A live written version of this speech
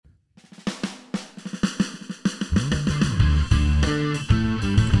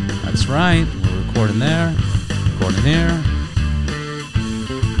That's right. We're recording there, recording here.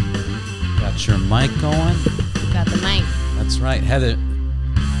 Got your mic going. Got the mic. That's right. Heather,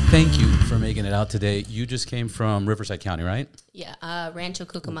 thank you for making it out today. You just came from Riverside County, right? Yeah, Rancho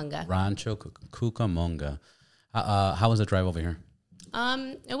Cucamonga. Rancho Cucamonga. How was the drive over here?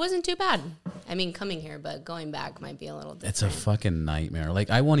 It wasn't too bad. I mean, coming here, but going back might be a little different. It's a fucking nightmare. Like,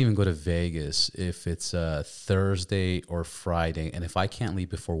 I won't even go to Vegas if it's Thursday or Friday, and if I can't leave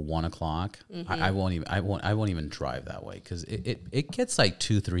before 1 o'clock, I won't even drive that way because it gets like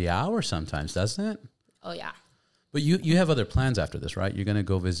 2-3 hours sometimes, doesn't it? Oh yeah. But you have other plans after this, right? You're gonna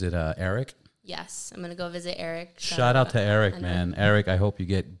go visit Eric. Yes, I'm gonna go visit Eric. Shout out to Eric, man. Eric, I hope you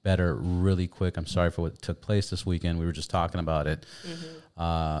get better really quick. I'm sorry for what took place this weekend. We were just talking about it.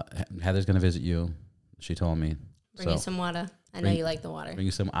 Heather's gonna visit you. She told me. Bring you some water. I know you like the water. Bring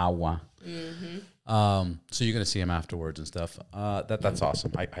you some agua. So you're gonna see him afterwards and stuff. That's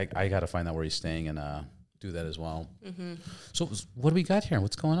awesome. I gotta find out where he's staying and do that as well. So what do we got here?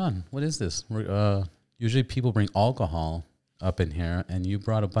 What's going on? What is this? Usually people bring alcohol up in here, and you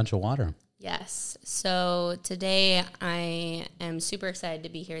brought a bunch of water. Yes. So today I am super excited to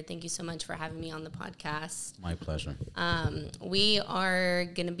be here. Thank you so much for having me on the podcast. My pleasure. I'm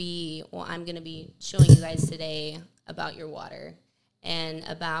going to be showing you guys today about your water and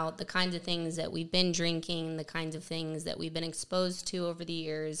about the kinds of things that we've been drinking, the kinds of things that we've been exposed to over the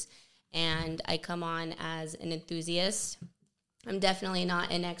years. And I come on as an enthusiast. I'm definitely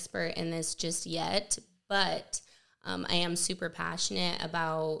not an expert in this just yet, but I am super passionate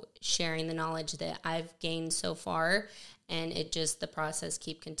about sharing the knowledge that I've gained so far, and the process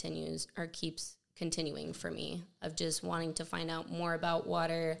keeps continuing for me of just wanting to find out more about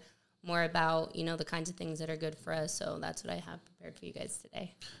water, more about, the kinds of things that are good for us. So that's what I have prepared for you guys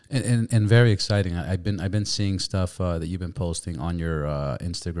today. And very exciting. I've been seeing stuff that you've been posting on your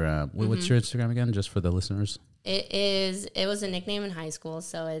Instagram. What's your Instagram again, just for the listeners? It was a nickname in high school,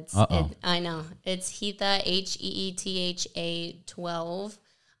 so I know. It's Heetha, HEETHA 12.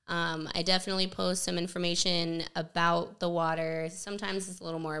 I definitely post some information about the water. Sometimes it's a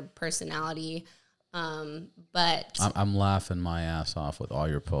little more personality, but I'm laughing my ass off with all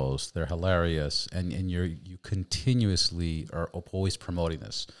your posts. They're hilarious, and you continuously are always promoting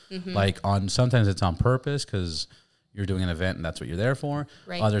this. Like sometimes it's on purpose because you're doing an event and that's what you're there for.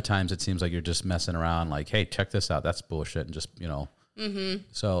 Right. Other times it seems like you're just messing around like, hey, check this out. That's bullshit. And just,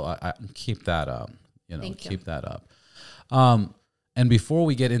 So I keep that up, keep that up. And before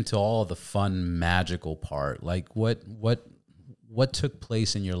we get into all the fun, magical part, like what took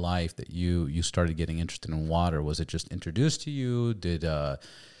place in your life that you started getting interested in water? Was it just introduced to you? Did,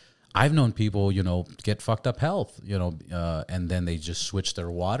 I've known people, get fucked up health, and then they just switch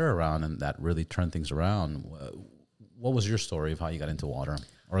their water around and that really turned things around. What was your story of how you got into water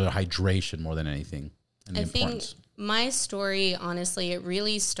or the hydration more than anything? And the importance? Think my story, honestly, it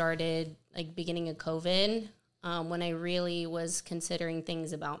really started like beginning of COVID when I really was considering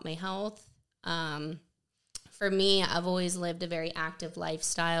things about my health. For me, I've always lived a very active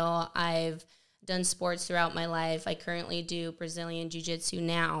lifestyle. I've done sports throughout my life. I currently do Brazilian Jiu Jitsu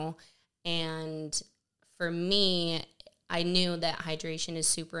now. And for me, I knew that hydration is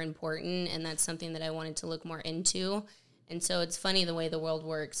super important, and that's something that I wanted to look more into. And so it's funny the way the world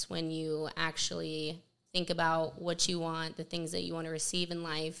works when you actually think about what you want, the things that you want to receive in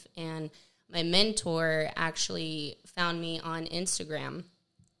life. And my mentor actually found me on Instagram.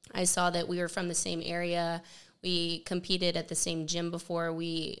 I saw that we were from the same area. We competed at the same gym before.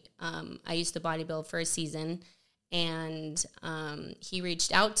 I used to bodybuild for a season. And he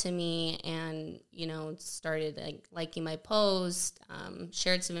reached out to me and, started liking my post,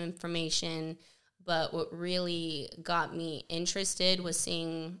 shared some information. But what really got me interested was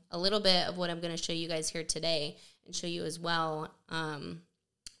seeing a little bit of what I'm going to show you guys here today and show you as well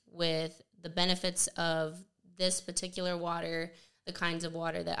with the benefits of this particular water, the kinds of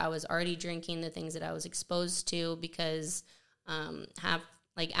water that I was already drinking, the things that I was exposed to, because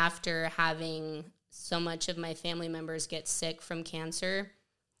after having so much of my family members get sick from cancer,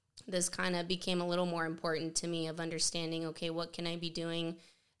 this kind of became a little more important to me of understanding, okay, what can I be doing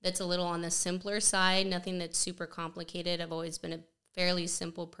that's a little on the simpler side, nothing that's super complicated. I've always been a fairly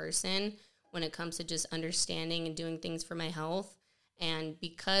simple person when it comes to just understanding and doing things for my health. And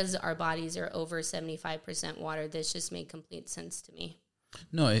because our bodies are over 75% water, this just made complete sense to me.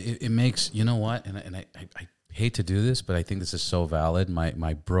 No, it makes, you know what, and I hate to do this, but I think this is so valid. My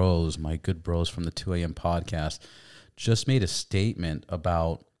good bros from the 2 a.m. podcast just made a statement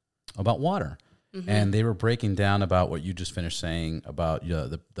about water. And they were breaking down about what you just finished saying about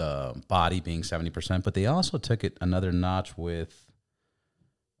the body being 70%, but they also took it another notch with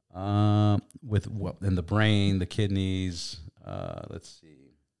with what in the brain, the kidneys. Let's see.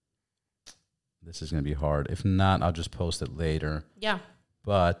 This is going to be hard. If not, I'll just post it later. Yeah.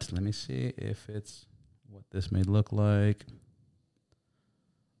 But let me see if it's what this may look like.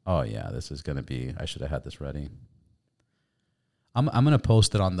 Oh yeah, this is going to be. I should have had this ready. I'm going to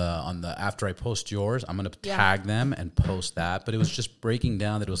post it on the after I post yours. I'm going to tag them and post that. But it was just breaking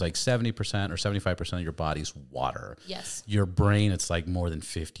down that it was like 70% or 75% of your body's water. Yes. Your brain, it's like more than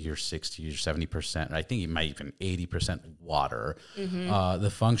 50 or 60 or 70%. I think it might even 80% water. The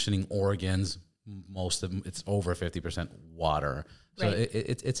functioning organs, most of them, it's over 50% water. So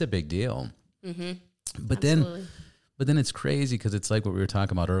it's a big deal. But then it's crazy because it's like what we were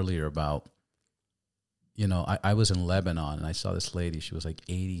talking about earlier about, you know, I was in Lebanon and I saw this lady. She was like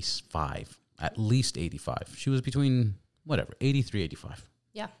 85, at least 85. She was between, 83, 85.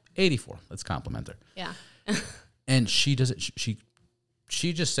 Yeah. 84. Let's compliment her. Yeah. And she does it.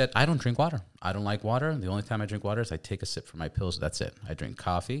 She just said, I don't drink water. I don't like water. The only time I drink water is I take a sip from my pills. That's it. I drink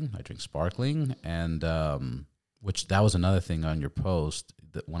coffee. I drink sparkling. And which that was another thing on your post.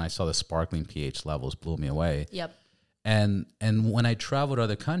 That when I saw the sparkling pH levels blew me away. Yep. And when I travel to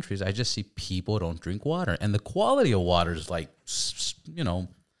other countries, I just see people don't drink water. And the quality of water is like, you know,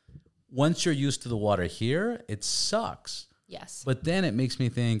 once you're used to the water here, it sucks. Yes. But then it makes me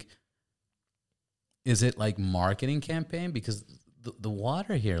think, is it like marketing campaign? Because the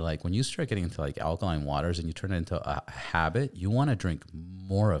water here, like when you start getting into like alkaline waters and you turn it into a habit, you want to drink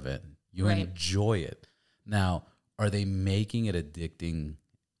more of it. You enjoy it. Now, are they making it addicting,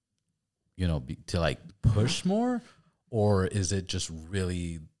 you know, to like push more? Or is it just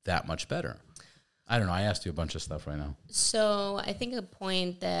really that much better? I don't know. I asked you a bunch of stuff right now. So I think a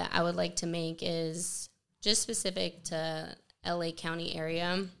point that I would like to make is just specific to LA County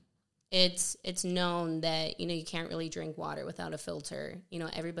area. It's known that, you know, you can't really drink water without a filter. You know,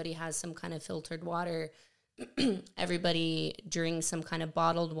 everybody has some kind of filtered water. Everybody drinks some kind of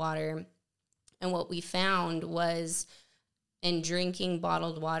bottled water. And what we found was in drinking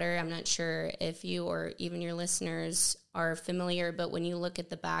bottled water, I'm not sure if you or even your listeners are familiar, but when you look at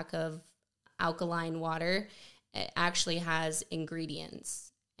the back of alkaline water, it actually has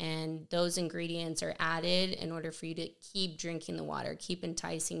ingredients. And those ingredients are added in order for you to keep drinking the water, keep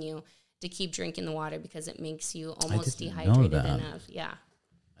enticing you to keep drinking the water because it makes you almost dehydrated enough. Yeah.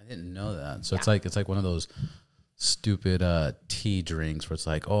 I didn't know that. So it's like one of those stupid tea drinks where it's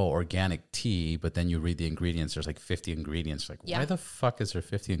like, oh, organic tea, but then you read the ingredients, there's like 50 ingredients. Like, why the fuck is there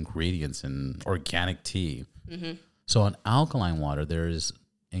 50 ingredients in organic tea? So in alkaline water, there's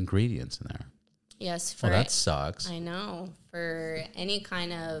ingredients in there. Yes. That sucks. I know. For any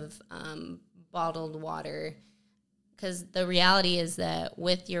kind of bottled water, because the reality is that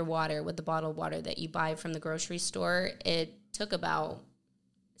with your water, with the bottled water that you buy from the grocery store, it took about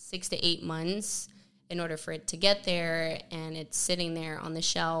 6 to 8 months in order for it to get there, and it's sitting there on the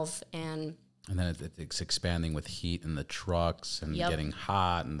shelf, and then it's expanding with heat in the trucks and getting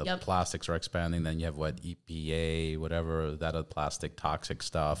hot, and the plastics are expanding. Then you have EPA, whatever, that other plastic toxic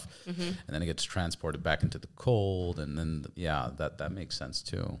stuff, and then it gets transported back into the cold, and then that makes sense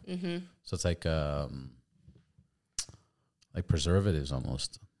too. So it's like preservatives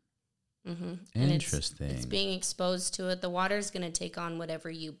almost. Interesting. And it's being exposed to it. The water is going to take on whatever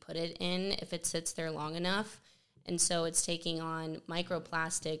you put it in if it sits there long enough. And so it's taking on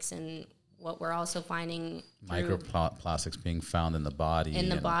microplastics, and what we're also finding microplastics being found in the body. In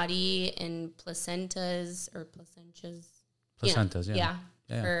the body, in placentas. Yeah.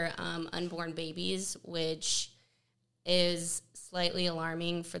 For unborn babies, which is slightly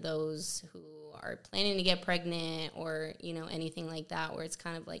alarming for those who are planning to get pregnant or, you know, anything like that, where it's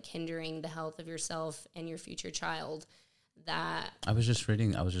kind of like hindering the health of yourself and your future child. That I was just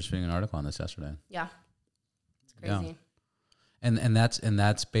reading an article on this yesterday. Yeah. It's crazy. Yeah. And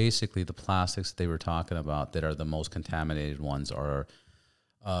that's basically the plastics that they were talking about that are the most contaminated ones are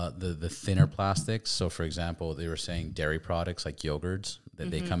the thinner plastics. So for example, they were saying dairy products like yogurts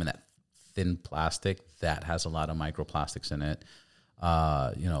that they come in that thin plastic that has a lot of microplastics in it.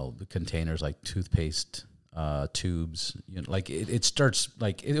 You know, the containers like toothpaste tubes, you know, like it starts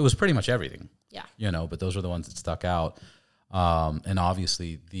like it was pretty much everything. Yeah. You know, but those were the ones that stuck out. And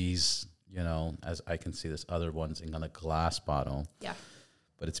obviously these, you know, as I can see this other one's in a glass bottle. Yeah.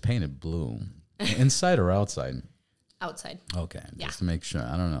 But it's painted blue. Inside or outside? Outside. Okay. Yeah. Just to make sure.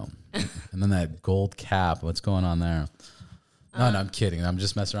 I don't know. And then that gold cap, what's going on there? No, I'm kidding. I'm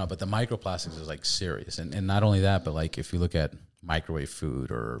just messing around. But the microplastics is like serious. And not only that, but like if you look at microwave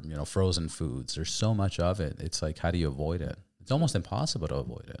food or, you know, frozen foods, there's so much of it. It's like, how do you avoid it? It's almost impossible to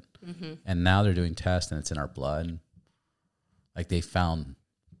avoid it. And now they're doing tests and it's in our blood. Like they found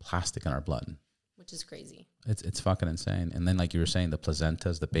plastic in our blood. Which is crazy. It's fucking insane. And then, like you were saying, the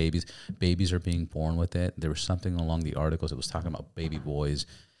placentas, the babies are being born with it. There was something along the articles. It was talking about baby boys,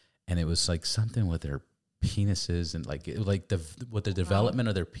 and it was like something with their penises and like with the development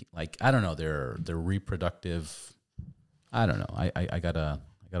of their I don't know, their reproductive. I don't know. I gotta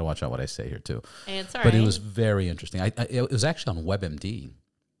watch out what I say here too. It's all but right. it was very interesting. It was actually on WebMD.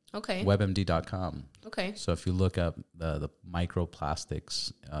 Okay. WebMD.com. Okay. So if you look up the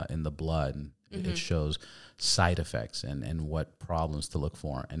microplastics in the blood, it shows side effects and what problems to look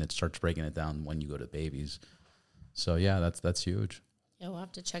for, and it starts breaking it down when you go to babies. So yeah, that's huge. Yeah, we'll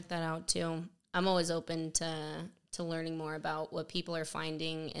have to check that out too. I'm always open to learning more about what people are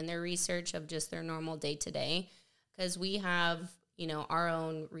finding in their research of just their normal day to day, because we have, you know, our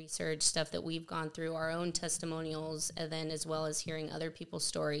own research stuff that we've gone through, our own testimonials, and then as well as hearing other people's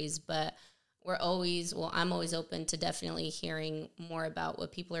stories. But I'm always open to definitely hearing more about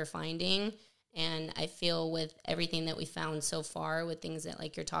what people are finding. And I feel with everything that we found so far, with things that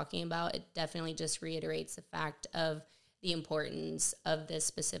like you're talking about, it definitely just reiterates the fact of the importance of this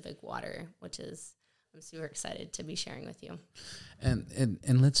specific water, which is I'm super excited to be sharing with you.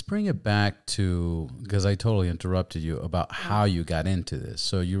 And let's bring it back to, because I totally interrupted you, about how you got into this.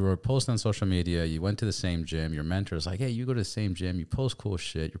 So you were posting on social media, you went to the same gym, your mentor was like, hey, you go to the same gym, you post cool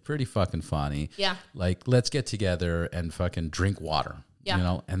shit, you're pretty fucking funny. Yeah. Like, let's get together and fucking drink water. Yeah. You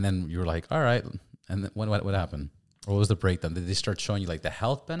know, and then you were like, all right. And then what happened? What was the breakdown? Did they start showing you like the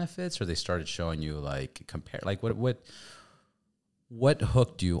health benefits, or they started showing you like what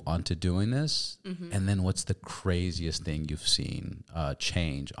hooked you onto doing this? Mm-hmm. And then what's the craziest thing you've seen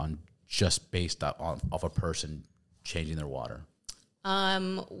change on just based off a person changing their water?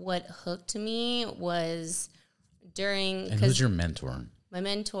 What hooked me was during... And who's your mentor? My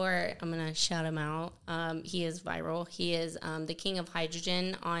mentor, I'm going to shout him out. He is viral. He is the king of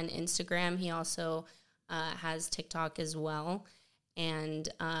hydrogen on Instagram. He also has TikTok as well. And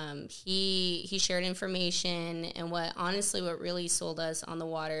he shared information. And what really sold us on the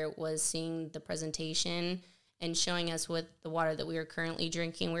water was seeing the presentation and showing us with the water that we were currently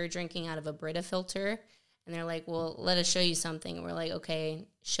drinking. We were drinking out of a Brita filter. And they're like, well, let us show you something. And we're like, okay.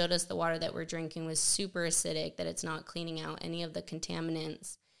 Showed us the water that we're drinking was super acidic, that it's not cleaning out any of the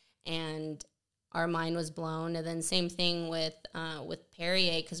contaminants. And our mind was blown. And then same thing with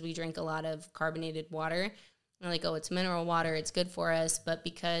Perrier, because we drink a lot of carbonated water. And we're like, oh, it's mineral water. It's good for us. But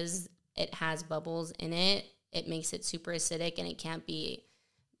because it has bubbles in it, it makes it super acidic, and it can't be,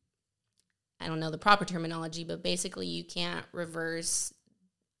 I don't know the proper terminology, but basically you can't reverse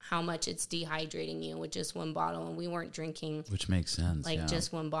how much it's dehydrating you with just one bottle. And we weren't drinking, which makes sense,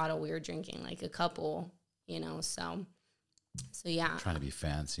 just one bottle. We were drinking like a couple, you know, so yeah. Trying to be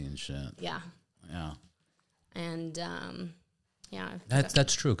fancy and shit. Yeah. And yeah.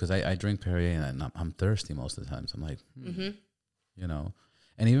 That's true, because I drink Perrier and I'm thirsty most of the time. So I'm like, you know,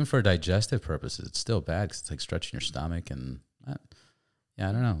 and even for digestive purposes, it's still bad because it's like stretching your stomach, and I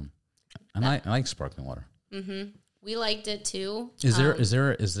don't know. I like sparkling water. Mm-hmm. We liked it too. Is there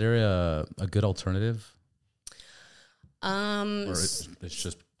a good alternative? Or it's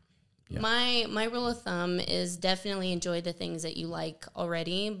just my rule of thumb is definitely enjoy the things that you like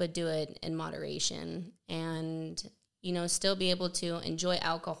already, but do it in moderation, and you know, still be able to enjoy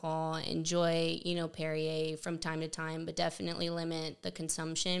alcohol, enjoy, you know, Perrier from time to time, but definitely limit the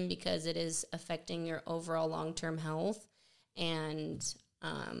consumption because it is affecting your overall long-term health. And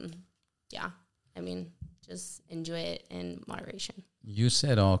I mean, just enjoy it in moderation. You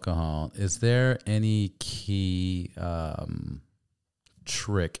said alcohol. Is there any key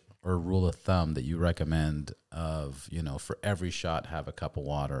trick or rule of thumb that you recommend of, you know, for every shot, have a cup of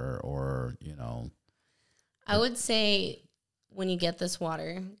water, or, you know? I would say when you get this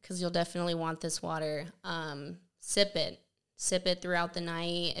water, because you'll definitely want this water, sip it. Sip it throughout the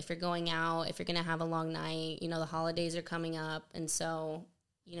night. If you're going out, if you're going to have a long night, you know, the holidays are coming up. And so,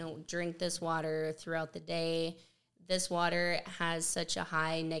 you know, drink this water throughout the day. This water has such a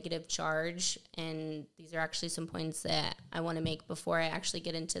high negative charge, and these are actually some points that I want to make before I actually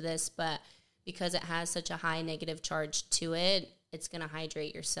get into this, but because it has such a high negative charge to it, it's going to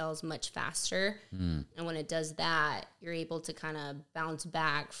hydrate your cells much faster. And when it does that, you're able to kind of bounce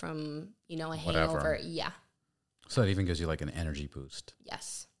back from, you know, a hangover. Whatever. Yeah. So it even gives you like an energy boost.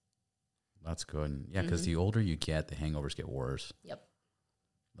 Yes. That's good. Yeah, because the older you get, the hangovers get worse. Yep.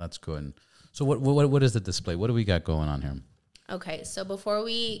 That's good. So what is the display? What do we got going on here? Okay, so before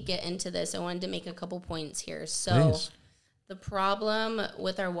we get into this, I wanted to make a couple points here. So Please. The problem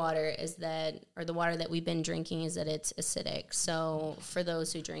with our water is that, or the water that we've been drinking, is that it's acidic. So for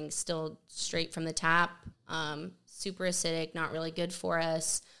those who drink still straight from the tap, super acidic, not really good for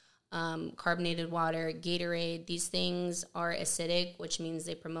us. Carbonated water, Gatorade, these things are acidic, which means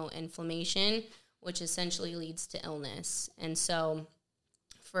they promote inflammation, which essentially leads to illness. And so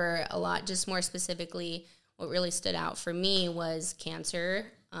for a lot, just more specifically, what really stood out for me was cancer.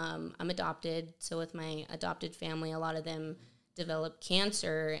 I'm adopted, so with my adopted family, a lot of them developed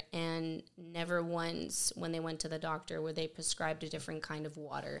cancer, and never once when they went to the doctor were they prescribed a different kind of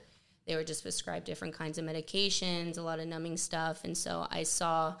water. They were just prescribed different kinds of medications, a lot of numbing stuff. And so I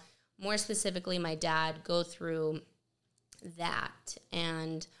saw, more specifically, my dad go through that.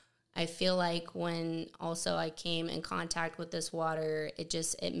 And I feel like when also I came in contact with this water,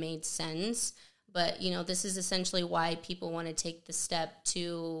 it made sense. But, you know, this is essentially why people want to take the step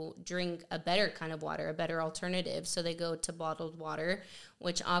to drink a better kind of water, a better alternative. So they go to bottled water,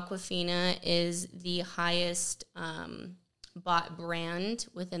 which Aquafina is the highest bought brand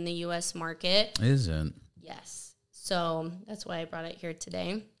within the U.S. market. Isn't? Yes. So that's why I brought it here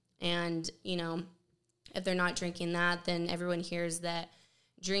today. And, you know, if they're not drinking that, then everyone hears that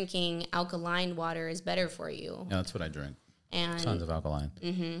drinking alkaline water is better for you. Yeah, that's what I drink. And tons of alkaline.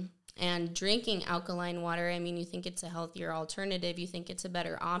 Mm-hmm. And drinking alkaline water, I mean, you think it's a healthier alternative. You think it's a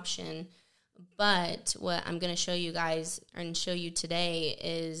better option. But what I'm going to show you guys and show you today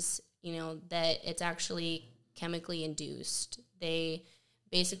is, you know, that it's actually chemically induced. They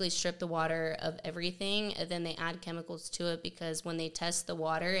basically strip the water of everything, and then they add chemicals to it because when they test the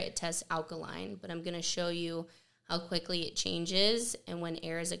water, it tests alkaline. But I'm going to show you how quickly it changes, and when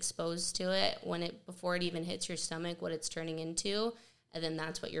air is exposed to it, before it even hits your stomach, what it's turning into, and then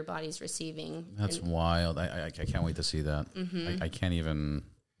that's what your body's receiving. That's wild. I can't wait to see that. Mm-hmm. I can't even.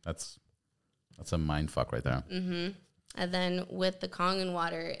 That's a mind fuck right there. Mm-hmm. And then with the Kangen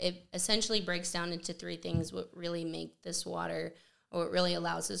water, it essentially breaks down into three things what really make this water, or what really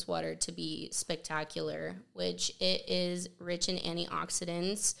allows this water to be spectacular, which it is rich in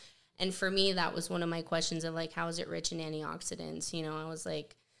antioxidants. And for me, that was one of my questions of like, how is it rich in antioxidants? You know, I was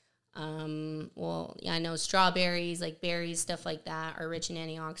like, well, yeah, I know strawberries, like berries, stuff like that are rich in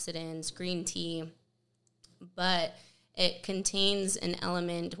antioxidants, green tea, but it contains an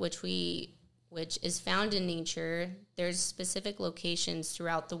element which is found in nature. There's specific locations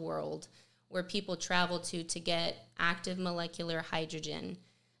throughout the world where people travel to get active molecular hydrogen.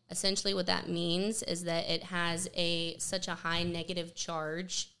 Essentially what that means is that it has such a high negative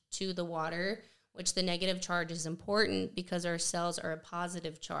charge to the water, which the negative charge is important because our cells are a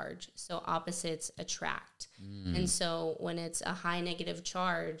positive charge, so opposites attract. And so when it's a high negative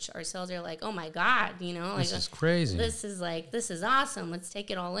charge, our cells are like, oh my God, you know, this is crazy. This is awesome. Let's take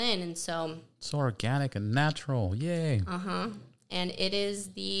it all in. And so it's organic and natural. Yay. And it is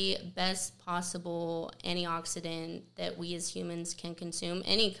the best possible antioxidant that we as humans can consume,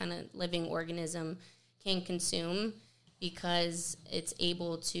 any kind of living organism can consume, because it's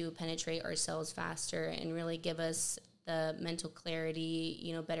able to penetrate our cells faster and really give us the mental clarity,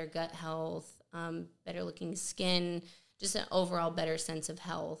 you know, better gut health, better looking skin, just an overall better sense of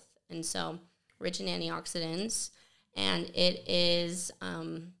health. And so rich in antioxidants, and it is,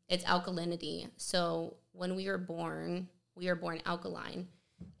 it's alkalinity. So when we are born alkaline,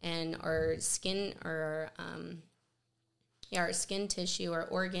 and our skin, or our skin tissue, our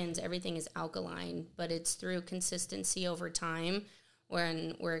organs, everything is alkaline, but it's through consistency over time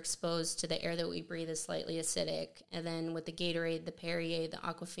when we're exposed to the air that we breathe is slightly acidic. And then with the Gatorade, the Perrier, the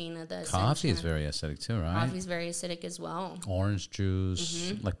Aquafina, the coffee is very acidic too, right? Coffee is very acidic as well. Orange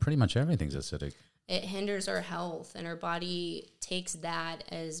juice, like pretty much everything's acidic. It hinders our health, and our body takes that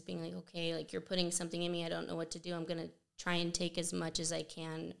as being like, okay, like you're putting something in me, I don't know what to do. I'm going to try and take as much as I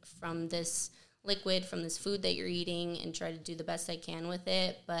can from this liquid, from this food that you're eating, and try to do the best I can with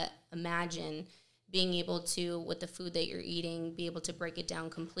it. But imagine being able to, with the food that you're eating, be able to break it down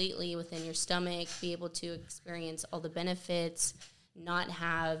completely within your stomach, be able to experience all the benefits, not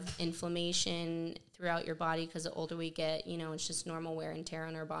have inflammation throughout your body, because the older we get, you know, it's just normal wear and tear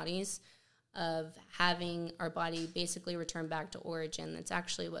on our bodies, of having our body basically return back to origin. That's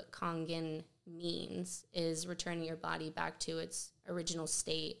actually what Kangen means, is returning your body back to its original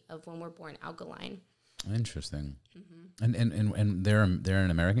state of when we're born alkaline. Interesting. And they're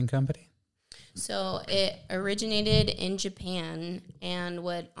an American company? So it originated in Japan, and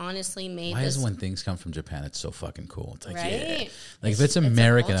what honestly made Why is when things come from Japan, it's so fucking cool? It's like, right? Yeah. Like if it's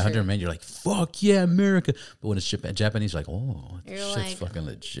American, 100 men, you're like, fuck yeah, America. But when it's Japanese, you're like, oh, shit's like, fucking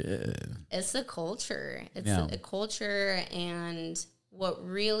legit. It's a culture. It's a culture, and what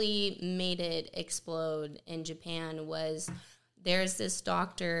really made it explode in Japan was there's this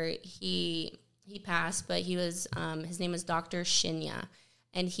doctor, he passed, but he was, his name was Dr. Shinya.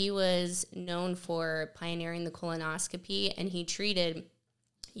 And he was known for pioneering the colonoscopy, and he treated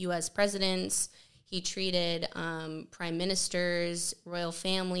U.S. presidents. He treated prime ministers, royal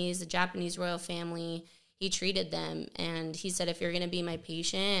families, the Japanese royal family. He treated them. And he said, if you're going to be my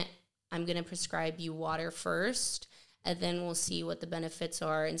patient, I'm going to prescribe you water first, and then we'll see what the benefits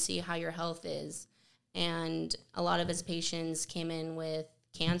are and see how your health is. And a lot of his patients came in with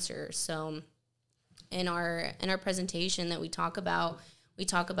cancer. So in our presentation that we talk about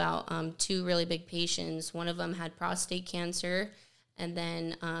two really big patients. One of them had prostate cancer, and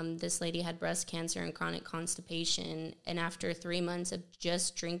then this lady had breast cancer and chronic constipation. And after 3 months of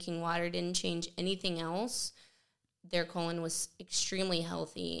just drinking water, didn't change anything else, their colon was extremely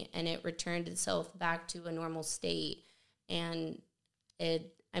healthy, and it returned itself back to a normal state. And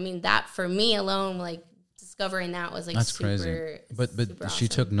that for me alone, like, discovering that was like that's super crazy. But super she awesome.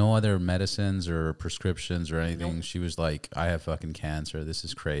 took no other medicines or prescriptions or anything. Nope. She was like, I have fucking cancer. This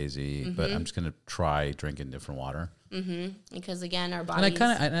is crazy, but I'm just gonna try drinking different water. Because again, our bodies.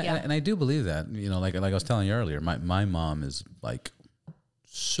 And I do believe that. You know, like I was telling you earlier, my mom is like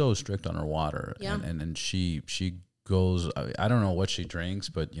so strict on her water, and she goes. I don't know what she drinks,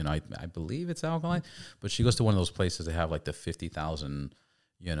 but you know, I believe it's alkaline. But she goes to one of those places that have like the 50,000,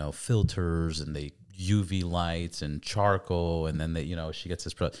 you know, filters, and they UV lights and charcoal, and then she gets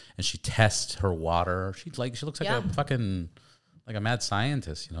this and she tests her water. She looks like a fucking like a mad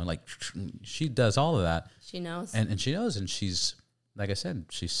scientist, you know, like she does all of that. She knows. And she knows, and she's, like I said,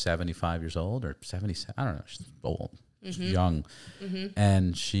 she's 75 years old or 70, I don't know, she's old. She's young.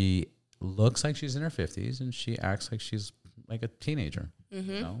 And she looks like she's in her 50s, and she acts like she's like a teenager.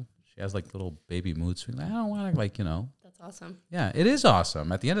 You know? She has like little baby mood swings. Like, I don't want to, like, you know. That's awesome. Yeah, it is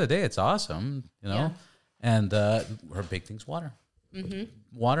awesome. At the end of the day, it's awesome, you know. Yeah. And her big thing's water.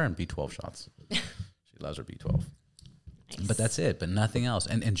 Water and B12 shots. She loves her B12. Nice. But that's it, but nothing else.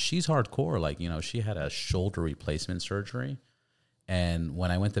 And she's hardcore. Like, you know, she had a shoulder replacement surgery. And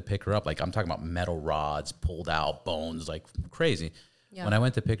when I went to pick her up, like, I'm talking about metal rods, pulled out, bones, like crazy. Yeah. When I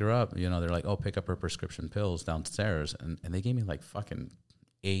went to pick her up, you know, they're like, oh, pick up her prescription pills downstairs. And they gave me like fucking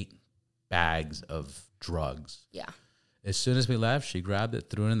 8 bags of drugs. Yeah. As soon as we left, she grabbed it,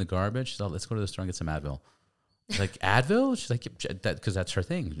 threw it in the garbage. She's like, let's go to the store and get some Advil. I was like, Advil? She's like, because that's her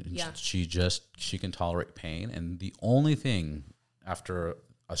thing. Yeah. She can tolerate pain. And the only thing after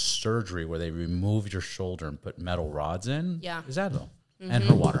a surgery where they remove your shoulder and put metal rods in is Advil and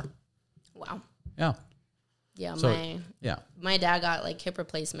her water. Wow. Yeah. Yeah. So, my dad got like hip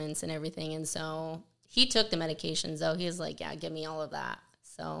replacements and everything. And so he took the medications, though. He was like, yeah, give me all of that.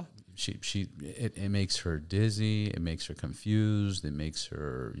 So it makes her dizzy, it makes her confused, it makes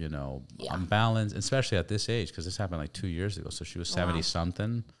her, you know, unbalanced, especially at this age, because this happened like 2 years ago. So she was 70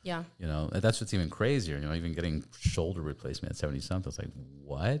 something. Yeah. You know, that's what's even crazier, you know, even getting shoulder replacement at 70 something. It's like,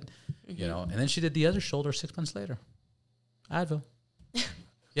 what? You know, and then she did the other shoulder 6 months later. Advil.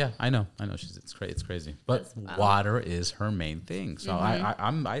 Yeah, I know. It's crazy. But water is her main thing. So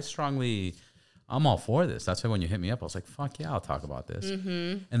I'm all for this. That's why when you hit me up, I was like, fuck yeah, I'll talk about this.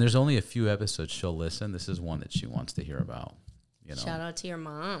 And there's only a few episodes she'll listen. This is one that she wants to hear about. You know? Shout out to your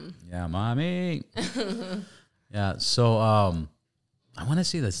mom. Yeah, mommy. Yeah, so I want to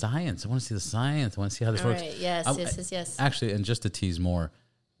see the science. I want to see how this works. Right. Yes. Actually, and just to tease more,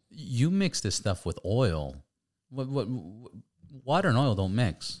 you mix this stuff with oil. What water and oil don't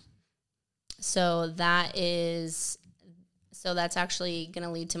mix. So that's actually going to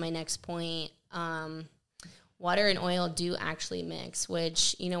lead to my next point. Water and oil do actually mix,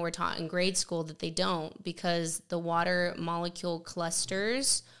 which, you know, we're taught in grade school that they don't, because the water molecule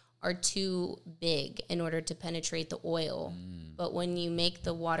clusters are too big in order to penetrate the oil. But when you make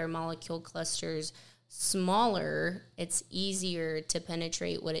the water molecule clusters smaller, it's easier to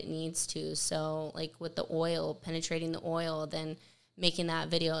penetrate what it needs to. So like with the oil, penetrating the oil, then making that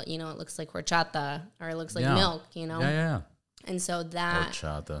video, you know, it looks like horchata or it looks like milk, you know? Yeah. And so that's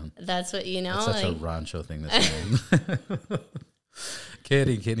what, you know. That's such a Rancho thing to say.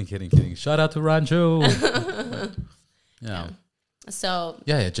 Kidding. Shout out to Rancho. Yeah. So.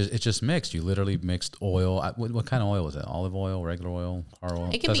 Yeah, it just mixed. You literally mixed oil. What kind of oil was it? Olive oil, regular oil, car oil?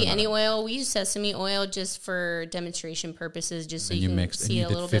 It can be any oil. We use sesame oil just for demonstration purposes, just so you can see it a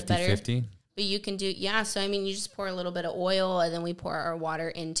little bit better. 50-50? But you can do, so I mean, you just pour a little bit of oil, and then we pour our water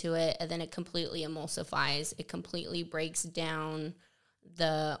into it, and then it completely emulsifies. It completely breaks down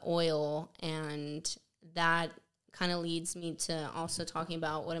the oil, and that kind of leads me to also talking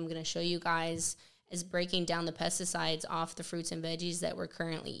about what I'm going to show you guys is breaking down the pesticides off the fruits and veggies that we're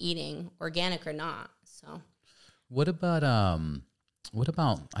currently eating, organic or not. So, what about I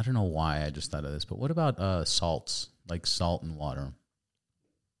don't know why I just thought of this, but what about salts, like salt and water?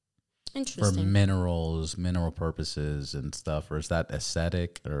 for Interesting. mineral purposes and stuff? Or is that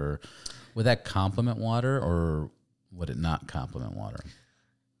acidic? Or would that complement water, or would it not complement water?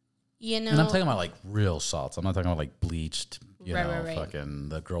 You know, And I'm talking about like real salts. I'm not talking about like bleached, Right. fucking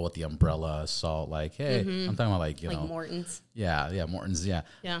the girl with the umbrella salt. Like, hey, I'm talking about like, like Morton's. yeah, Morton's, yeah,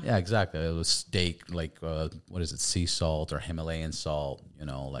 exactly. It was steak, like what is it, sea salt or Himalayan salt?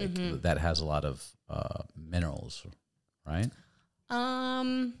 That has a lot of minerals, right?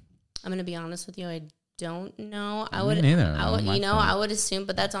 I'm gonna be honest with you. I don't know. Me neither. I would assume,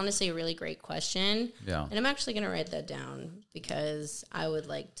 but that's honestly a really great question. Yeah. And I'm actually gonna write that down because I would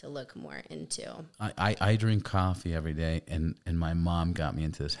like to look more into. I drink coffee every day, and my mom got me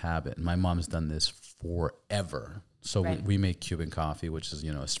into this habit. And my mom's done this forever. So we make Cuban coffee, which is,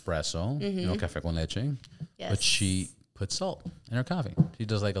 espresso, café con leche. Yes. But she puts salt in her coffee. She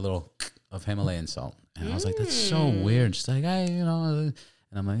does like a little of Himalayan salt. And I was like, that's so weird. She's like, and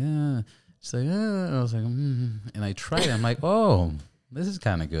I'm like, yeah. She's like, and I was like, and I tried it. I'm like, oh, this is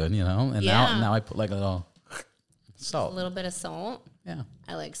kind of good, And now I put like a little salt. A little bit of salt. Yeah.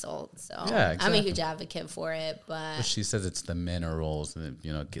 I like salt, so yeah, exactly. I'm a huge advocate for it. But she says it's the minerals, and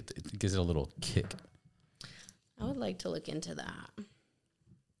it gives it a little kick. I would like to look into that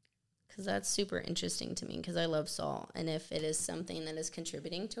because that's super interesting to me because I love salt. And if it is something that is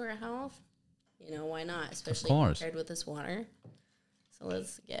contributing to our health, why not? Especially compared with this water. So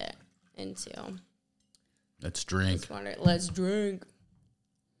let's get into. Let's drink. This water. Let's drink.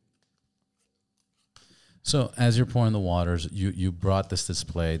 So as you're pouring the waters, you brought this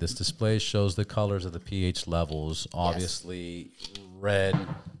display. This display shows the colors of the pH levels. Obviously, red.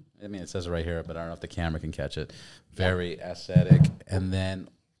 I mean, it says it right here, but I don't know if the camera can catch it. Very acidic. And then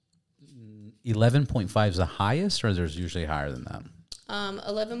 11.5 is the highest, or there's usually higher than that?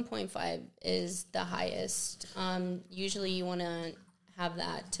 11.5 is the highest. Usually you want to have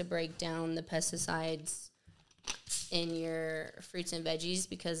that to break down the pesticides in your fruits and veggies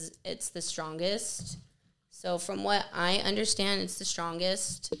because it's the strongest. So from what I understand, it's the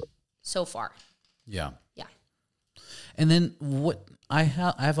strongest so far. Yeah. Yeah. And then what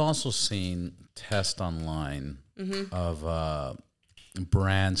I've also seen tests online of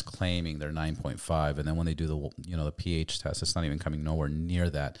brands claiming they're 9.5, and then when they do the pH test, it's not even coming nowhere near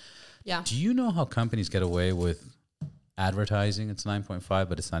that. Yeah. Do you know how companies get away with advertising it's 9.5,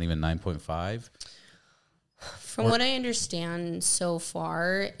 but it's not even 9.5? From what I understand so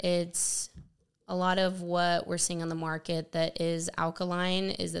far, it's a lot of what we're seeing on the market that is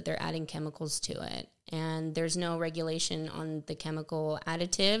alkaline is that they're adding chemicals to it. And there's no regulation on the chemical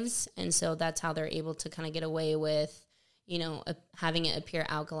additives. And so that's how they're able to kind of get away with, having it appear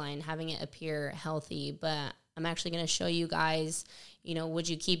alkaline, having it appear healthy. But I'm actually going to show you guys, would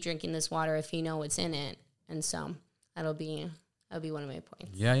you keep drinking this water if you know what's in it? And so that'll be one of my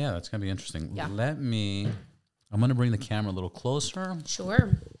points. Yeah, that's going to be interesting. Yeah. I'm going to bring the camera a little closer. Sure.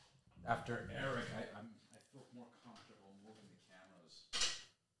 After Eric, I feel more comfortable moving the cameras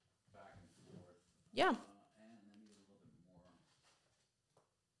back and forth. Yeah. And then need a little bit more light.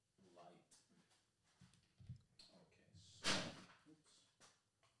 Okay, so, oops. Okay.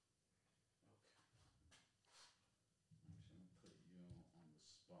 I'm going to put you on the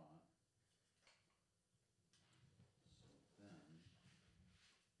spot. So then,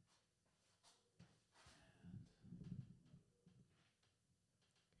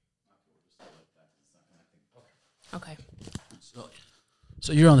 Okay.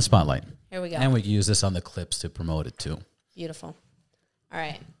 So you're on the spotlight. Here we go. And we can use this on the clips to promote it too. Beautiful. All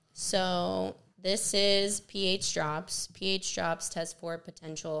right. So this is pH drops. pH drops test for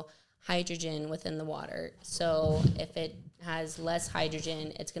potential hydrogen within the water. So if it has less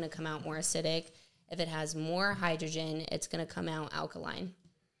hydrogen, it's going to come out more acidic. If it has more hydrogen, it's going to come out alkaline.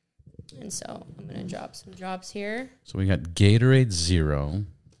 And so I'm going to drop some drops here. So we got Gatorade Zero,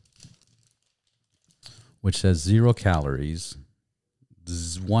 which says 0 calories,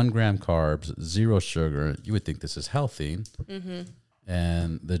 1 gram carbs, 0 sugar. You would think this is healthy. Mm-hmm.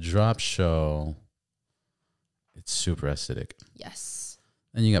 And the drops show it's super acidic. Yes.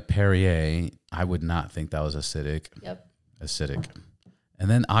 Then you got Perrier. I would not think that was acidic. Yep. Acidic. And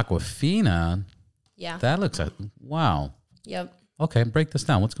then Aquafina. Yeah. That looks like, wow. Yep. Okay, break this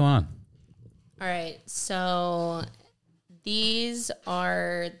down. What's going on? All right. So these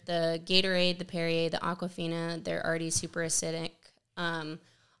are the Gatorade, the Perrier, the Aquafina. They're already super acidic.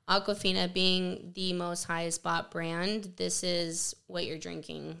 Aquafina being the most highest spot brand, this is what you're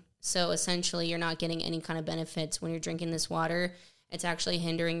drinking. So essentially, you're not getting any kind of benefits when you're drinking this water. It's actually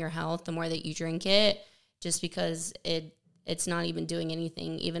hindering your health the more that you drink it, just because it it's not even doing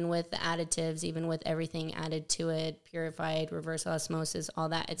anything, even with the additives, even with everything added to it, purified, reverse osmosis, all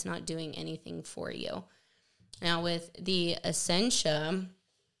that, it's not doing anything for you. Now with the Essentia,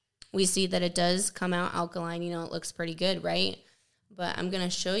 we see that it does come out alkaline. You know, it looks pretty good, right? But I'm going to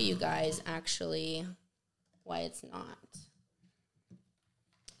show you guys actually why it's not.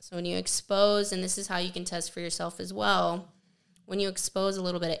 So when you expose, and this is how you can test for yourself as well, when you expose a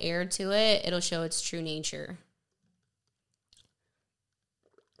little bit of air to it, it'll show its true nature.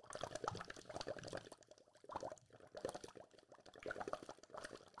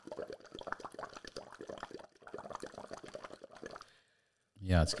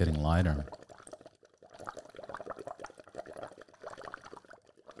 Yeah, it's getting lighter.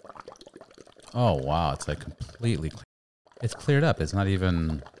 Oh, wow. It's like completely clear. It's cleared up. It's not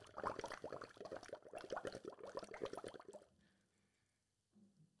even...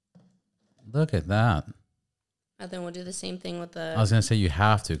 Look at that. And then we'll do the same thing with the... I was going to say you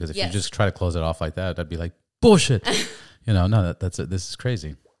have to, because if you just try to close it off like that, that'd be like, bullshit. You know, no, that's it. This is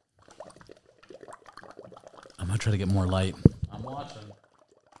crazy. I'm going to try to get more light. I'm watching.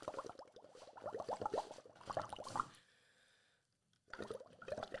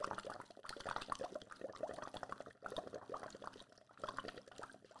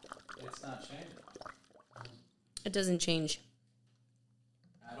 It's not changing. It doesn't change.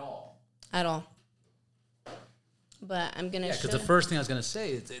 At all. But I'm going to show... because the first thing I was going to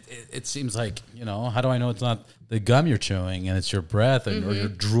say is it seems like, you know, how do I know it's not the gum you're chewing and it's your breath and, or you're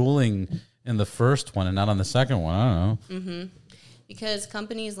drooling in the first one and not on the second one? I don't know. Because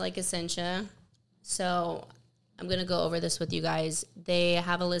companies like Essentia, so I'm going to go over this with you guys. They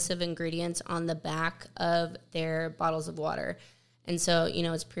have a list of ingredients on the back of their bottles of water. And so, you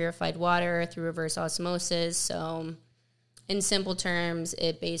know, it's purified water through reverse osmosis. So in simple terms,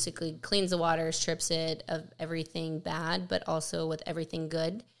 it basically cleans the water, strips it of everything bad, but also with everything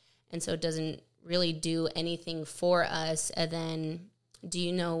good. And so it doesn't really do anything for us. And then, do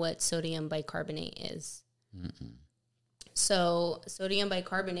you know what sodium bicarbonate is? Mm-mm. So sodium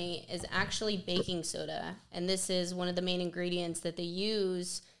bicarbonate is actually baking soda. And this is one of the main ingredients that they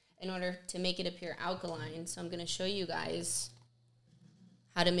use in order to make it appear alkaline. So I'm going to show you guys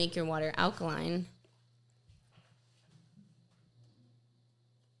how to make your water alkaline.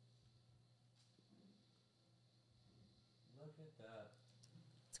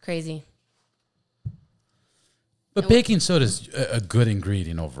 Crazy. But baking soda is a good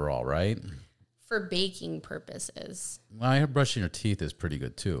ingredient overall, right? For baking purposes. Well, I heard brushing your teeth is pretty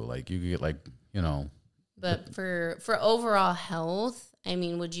good too. Like you could get like, you know. But for overall health, I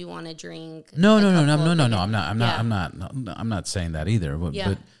mean, would you want to drink? No. I'm not saying that either.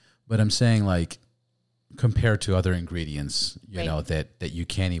 But I'm saying like compared to other ingredients, you know, that you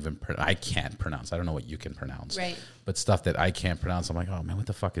can't even, I can't pronounce. I don't know what you can pronounce. Right. But stuff that I can't pronounce, I'm like, oh man, what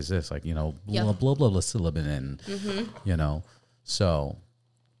the fuck is this? Like, you know, blah, blah, blah, psilocybin, you know, so.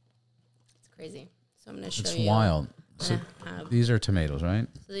 It's crazy. So I'm going to show you. It's wild. So these are tomatoes, right?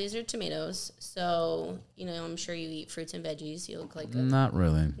 So these are tomatoes. So, you know, I'm sure you eat fruits and veggies. You look like Not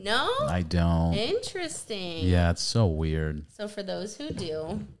really. No? I don't. Interesting. Yeah, it's so weird. So for those who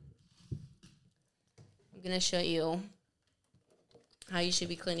do, I'm going to show you how you should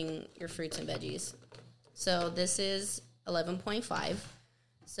be cleaning your fruits and veggies. So this is 11.5.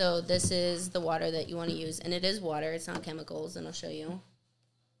 So this is the water that you want to use. And it is water. It's not chemicals. And I'll show you.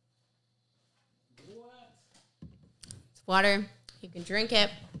 It's water. You can drink it.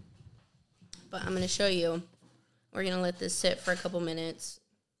 But I'm going to show you. We're going to let this sit for a couple minutes.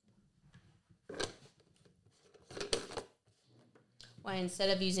 Why instead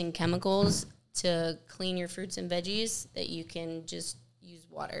of using chemicals to clean your fruits and veggies, that you can just use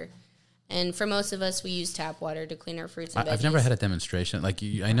water. And for most of us, we use tap water to clean our fruits and veggies. I've never had a demonstration. Like,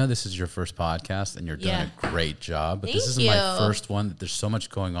 I know this is your first podcast, and you're doing a great job. But this is my first one. There's so much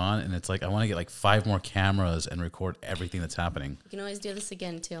going on, and it's like I want to get like 5 more cameras and record everything that's happening. You can always do this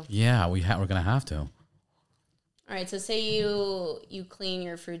again, too. Yeah, we're going to have to. All right, so say you clean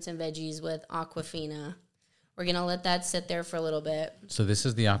your fruits and veggies with Aquafina. We're going to let that sit there for a little bit. So this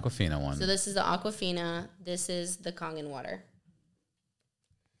is the Aquafina one. So this is the Aquafina. This is the Kangen water.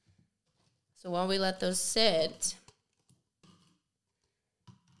 So while we let those sit,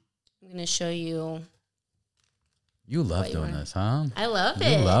 I'm going to show you. You love doing this, huh? I love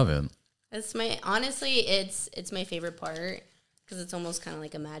it. You love it. It's honestly, it's my favorite part because it's almost kind of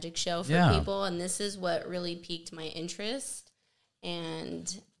like a magic show for people. And this is what really piqued my interest.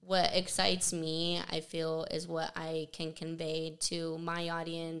 And what excites me, I feel, is what I can convey to my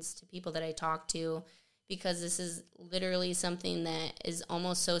audience, to people that I talk to, because this is literally something that is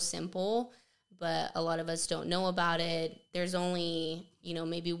almost so simple, but a lot of us don't know about it. There's only, you know,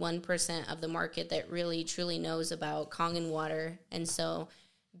 maybe 1% of the market that really truly knows about Kangen water. And so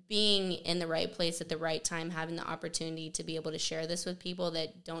being in the right place at the right time, having the opportunity to be able to share this with people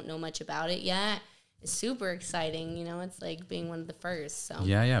that don't know much about it yet is super exciting. You know, it's like being one of the first. So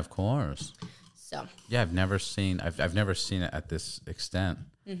yeah, of course. So yeah, I've never seen it at this extent.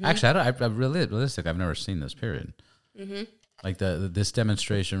 Actually, I'm realistic. I've never seen this. Period. Like this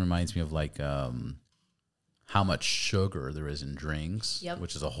demonstration reminds me of like how much sugar there is in drinks,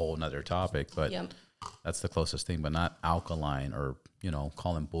 which is a whole nother topic. But that's the closest thing, but not alkaline or, you know,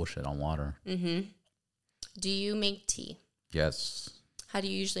 calling bullshit on water. Do you make tea? Yes. How do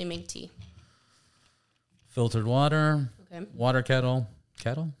you usually make tea? Filtered water. Okay. Water kettle.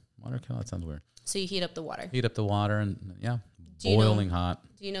 Water kettle. That sounds weird. So you heat up the water. Heat up the water and boiling hot.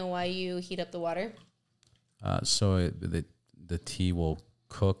 Do you know why you heat up the water? So the tea will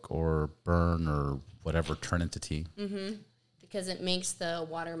cook or burn or whatever, turn into tea. Because it makes the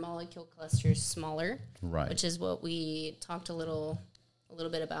water molecule clusters smaller. Right. Which is what we talked a little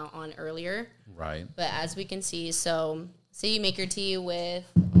bit about on earlier. Right. But as we can see, so say you make your tea with,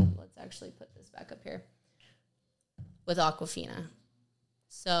 let's actually put this back up here, with Aquafina.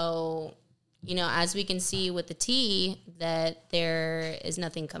 So, you know, as we can see with the tea, that there is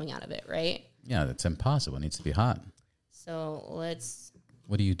nothing coming out of it, right? Yeah, that's impossible. It needs to be hot. So let's...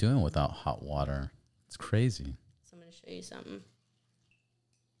 What are you doing without hot water? It's crazy. So I'm going to show you something.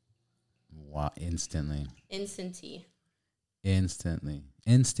 Wow, instantly. Instant tea. Instantly.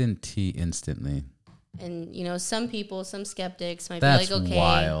 Instant tea instantly. And, you know, some skeptics might That's be like, okay,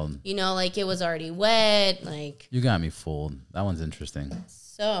 wild. You know, like it was already wet. Like, you got me fooled. That one's interesting.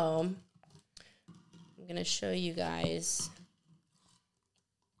 So I'm going to show you guys.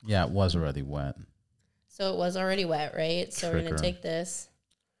 Yeah, it was already wet. So it was already wet, right? So we're going to Tricker. take this.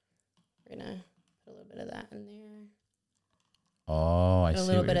 We're going to put a little bit of that in there. Oh, I see. A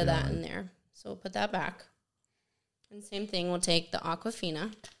little bit of that in there. So we'll put that back. And same thing, we'll take the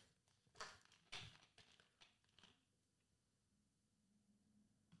Aquafina.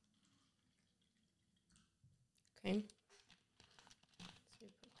 Okay.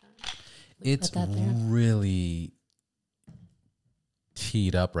 It's really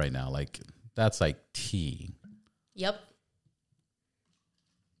teed up right now. Like, that's like tea. Yep.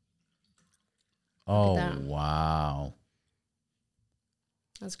 Oh, wow.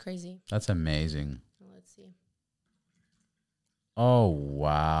 That's crazy. That's amazing. Let's see. Oh,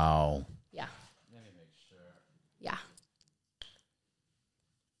 wow. Yeah. Let me make sure. Yeah.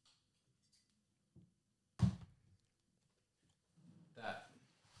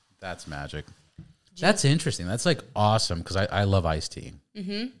 That's magic. That's interesting. That's like awesome because I love iced tea.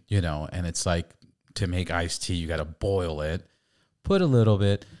 You know, and it's like to make iced tea, you got to boil it, put a little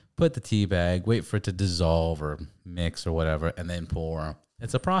bit, put the tea bag, wait for it to dissolve or mix or whatever, and then pour.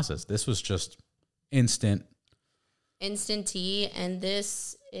 It's a process. This was just instant tea, and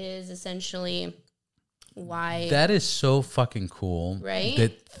this is essentially why. That is so fucking cool,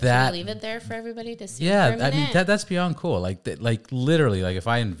 right? That Should we leave it there for everybody to see. Yeah, for a minute? I mean that's beyond cool. Like literally, like if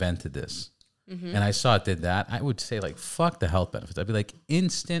I invented this and I saw it did that, I would say like fuck the health benefits. I'd be like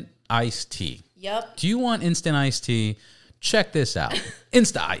instant iced tea. Yep. Do you want instant iced tea? Check this out.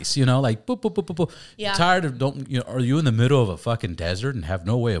 Insta ice, you know, like boop, boop, boop, boop, boop. Yeah. Tired of are you in the middle of a fucking desert and have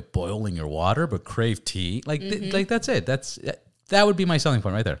no way of boiling your water but crave tea? Like like that's it. That would be my selling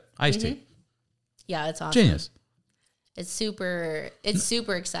point right there. Iced tea. Yeah, it's awesome. Genius. It's super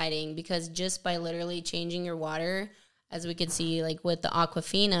exciting because just by literally changing your water, as we could see like with the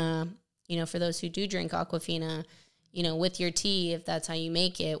Aquafina, you know, for those who do drink Aquafina, you know, with your tea, if that's how you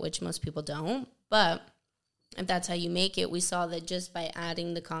make it, which most people don't, but if that's how you make it, we saw that just by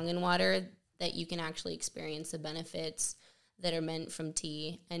adding the Kangen water that you can actually experience the benefits that are meant from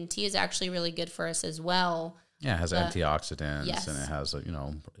tea. And tea is actually really good for us as well. Yeah, it has antioxidants yes. and it has, you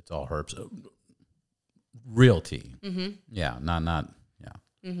know, it's all herbs. Real tea. Yeah, not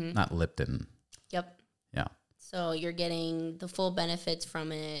Lipton. Yep. Yeah. So you're getting the full benefits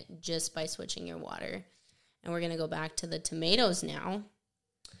from it just by switching your water. And we're going to go back to the tomatoes now.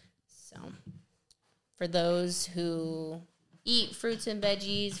 So for those who eat fruits and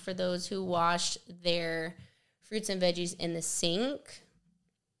veggies, for those who wash their fruits and veggies in the sink,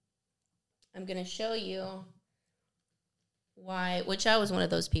 I'm going to show you why, which I was one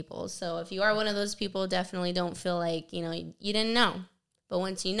of those people. So if you are one of those people, definitely don't feel like, you know, you didn't know. But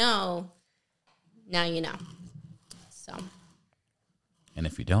once you know, now you know. So. And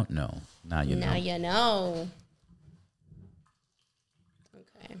if you don't know, now you know. Now you know.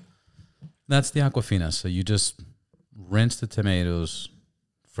 Okay. That's the Aquafina. So you just rinse the tomatoes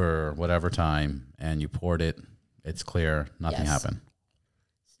for whatever time and you poured it, it's clear, nothing happened.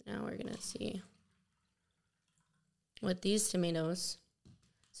 So now we're going to see with these tomatoes.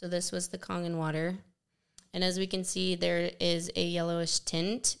 So this was the Kangen water. And as we can see, there is a yellowish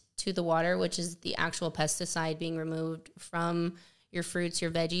tint to the water, which is the actual pesticide being removed from your fruits,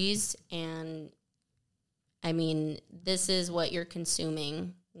 your veggies. And I mean, this is what you're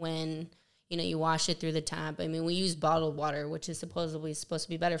consuming when, you know, you wash it through the tap. I mean, we use bottled water, which is supposedly supposed to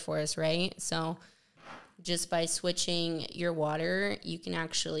be better for us, right? So just by switching your water, you can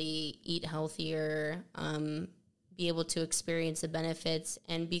actually eat healthier, be able to experience the benefits.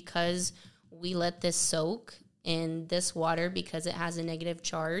 And because we let this soak in this water, because it has a negative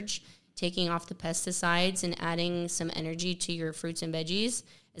charge, taking off the pesticides and adding some energy to your fruits and veggies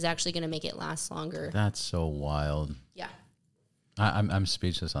is actually going to make it last longer. That's so wild. Yeah. I'm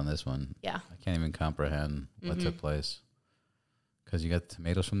speechless on this one. Yeah. I can't even comprehend what took place. Because you got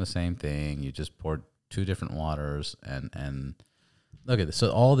tomatoes from the same thing. You just poured 2 different waters. And look at this.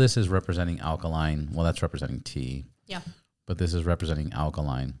 So all this is representing alkaline. Well, that's representing tea. Yeah. But this is representing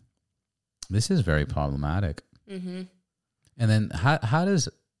alkaline. This is very problematic. Mm-hmm. And then how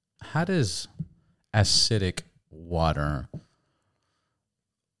does acidic water...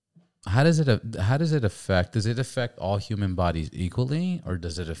 How does it affect? Does it affect all human bodies equally, or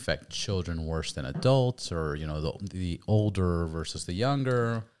does it affect children worse than adults, or you know the older versus the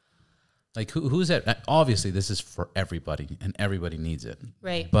younger? Like who's that? Obviously, this is for everybody, and everybody needs it.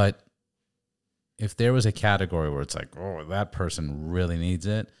 Right. But if there was a category where it's like, oh, that person really needs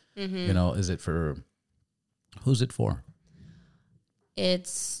it, you know, is it for? Who's it for?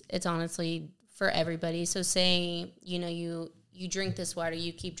 It's honestly for everybody. So say you drink this water,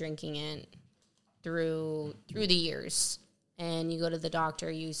 you keep drinking it through the years, and you go to the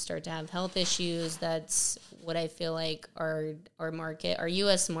doctor, you start to have health issues. That's what I feel like our market, our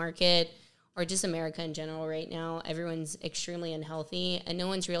U.S. market, or just America in general right now, everyone's extremely unhealthy, and no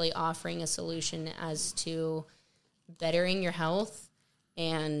one's really offering a solution as to bettering your health.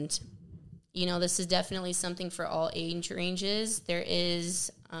 And, you know, this is definitely something for all age ranges. There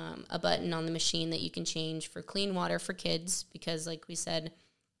is a button on the machine that you can change for clean water for kids because, like we said,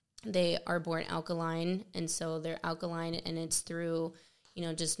 they are born alkaline, and so they're alkaline, and it's through, you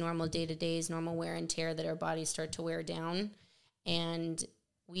know, just normal day-to-days, normal wear and tear that our bodies start to wear down. And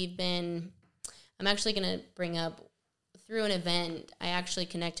I'm actually going to bring up, through an event, I actually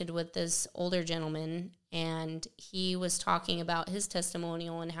connected with this older gentleman, and he was talking about his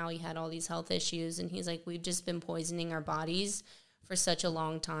testimonial and how he had all these health issues, and he's like, we've just been poisoning our bodies for such a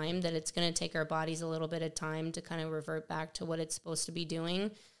long time that it's going to take our bodies a little bit of time to kind of revert back to what it's supposed to be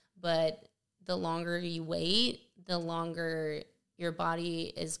doing. But the longer you wait, the longer your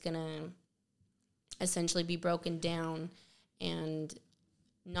body is going to essentially be broken down and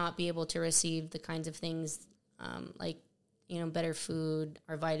not be able to receive the kinds of things like, you know, better food,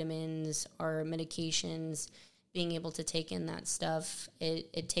 our vitamins, our medications, being able to take in that stuff.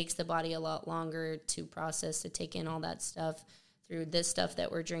 It takes the body a lot longer to process, to take in all that stuff through this stuff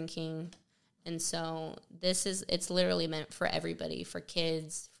that we're drinking. And so it's literally meant for everybody, for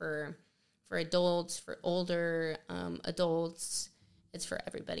kids, for adults, for older adults. It's for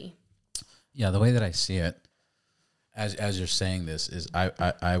everybody. Yeah, the way that I see it, as you're saying this, is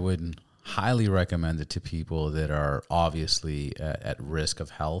I would highly recommend it to people that are obviously at risk of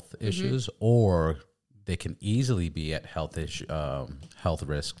health issues, or they can easily be at health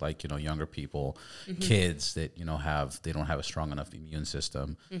risk, like, you know, younger people, kids that, you know, they don't have a strong enough immune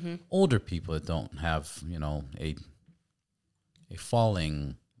system, older people that don't have, you know, a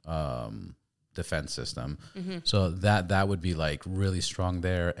falling defense system. So that would be like really strong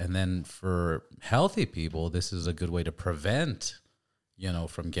there. And then for healthy people, this is a good way to prevent, you know,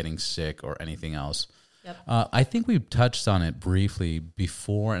 from getting sick or anything else. Yep. I think we touched on it briefly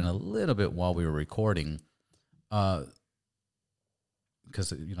before and a little bit while we were recording, because,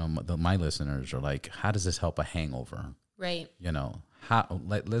 you know, my listeners are like, how does this help a hangover? Right. You know,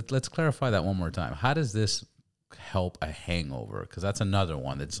 let's clarify that one more time. How does this help a hangover? Because that's another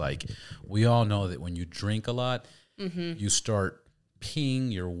one that's like, we all know that when you drink a lot, you start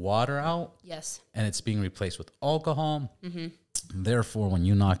peeing your water out. Yes. And it's being replaced with alcohol. Therefore, when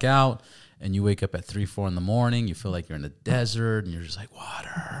you knock out and you wake up at 3-4 in the morning, you feel like you're in the desert and you're just like,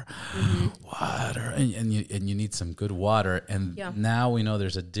 water, water. And you need some good water. And now we know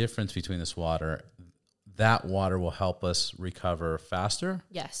there's a difference between this water. That water will help us recover faster.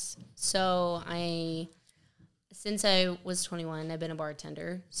 Yes. So since I was 21, I've been a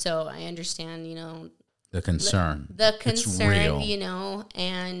bartender. So I understand, you know, the concern. The concern, you know,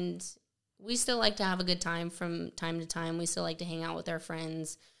 and we still like to have a good time from time to time. We still like to hang out with our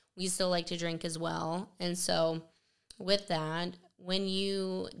friends. We still like to drink as well. And so with that, when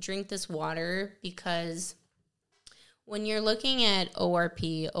you drink this water, because when you're looking at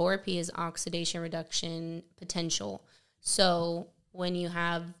ORP is oxidation reduction potential. So when you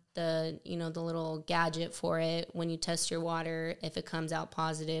have the little gadget for it, when you test your water, if it comes out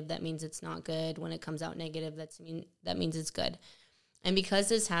positive, that means it's not good. When it comes out negative, that means it's good. And because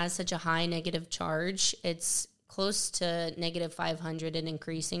this has such a high negative charge, it's close to negative 500 and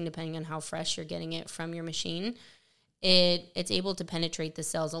increasing depending on how fresh you're getting it from your machine. It's able to penetrate the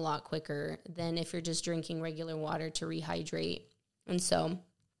cells a lot quicker than if you're just drinking regular water to rehydrate. And so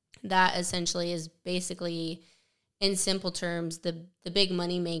that essentially is basically, in simple terms, the big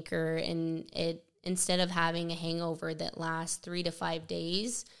money maker. And it, instead of having a hangover that lasts 3 to 5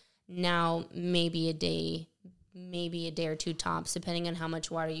 days, now maybe a day or two tops, depending on how much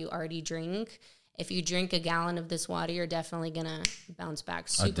water you already drink. If you drink a gallon of this water, you're definitely going to bounce back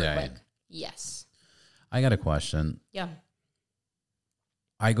super quick. Yes. I got a question. Yeah.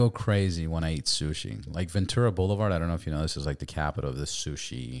 I go crazy when I eat sushi. Like Ventura Boulevard, I don't know if you know, this is like the capital of the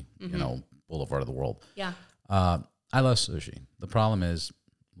sushi, boulevard of the world. Yeah. I love sushi. The problem is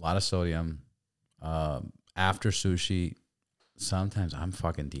a lot of sodium. After sushi, sometimes I'm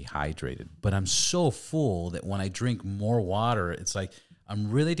fucking dehydrated. But I'm so full that when I drink more water, it's like I'm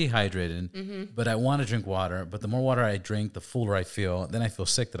really dehydrated, but I want to drink water. But the more water I drink, the fuller I feel. Then I feel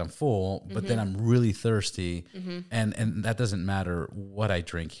sick that I'm full, but then I'm really thirsty. And that doesn't matter what I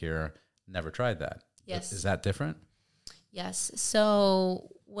drink here. Never tried that. Yes. Is that different? Yes. So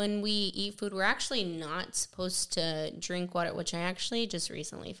when we eat food, we're actually not supposed to drink water, which I actually just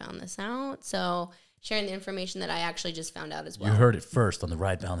recently found this out. So sharing the information that I actually just found out as well. You heard it first on the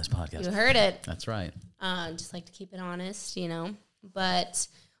Ride Balance podcast. You heard it. That's right. Just like to keep it honest, But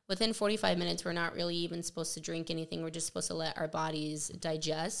within 45 minutes, we're not really even supposed to drink anything. We're just supposed to let our bodies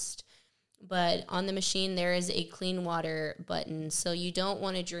digest. But on the machine, there is a clean water button. So you don't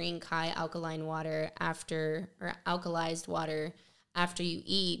want to drink high alkaline water or alkalized water after you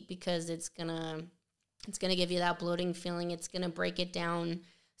eat, because it's gonna give you that bloating feeling. It's gonna break it down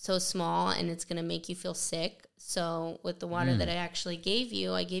so small, and it's gonna make you feel sick. So with the water that I actually gave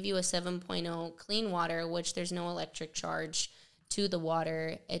you, I gave you a 7.0 clean water, which there's no electric charge to the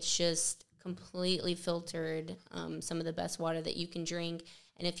water. It's just completely filtered, some of the best water that you can drink.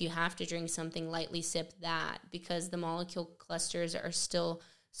 And if you have to drink something, lightly sip that, because the molecule clusters are still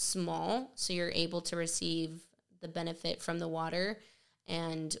small, so you're able to receive the benefit from the water.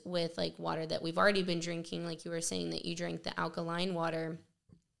 And with like water that we've already been drinking, like you were saying that you drank the alkaline water,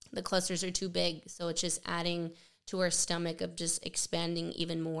 the clusters are too big, so it's just adding to our stomach of just expanding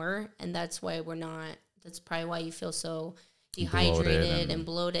even more. And that's probably why you feel so dehydrated and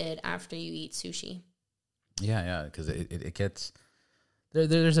bloated after you eat sushi. Yeah, because it gets...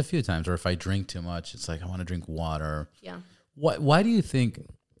 There's a few times where if I drink too much, it's like I want to drink water. Yeah. Why do you think,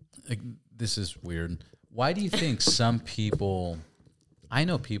 like, this is weird, why do you think some people... I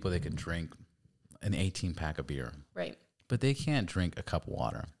know people that can drink an 18-pack of beer. Right. But they can't drink a cup of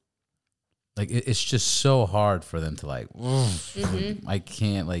water. Like, it's just so hard for them to, like, I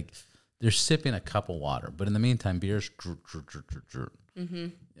can't, like... They're sipping a cup of water, but in the meantime, beer's...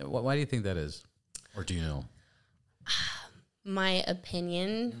 Why do you think that is? Or do you know? My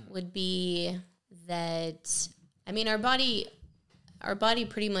opinion would be that, I mean, our body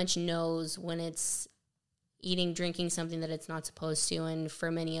pretty much knows when it's drinking something that it's not supposed to. And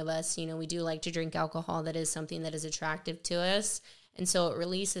for many of us, we do like to drink alcohol that is something that is attractive to us. And so it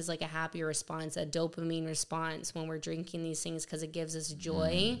releases like a happy response, a dopamine response when we're drinking these things, because it gives us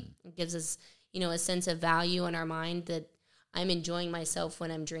joy. It gives us, a sense of value in our mind that I'm enjoying myself when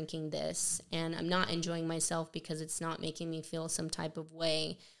I'm drinking this, and I'm not enjoying myself because it's not making me feel some type of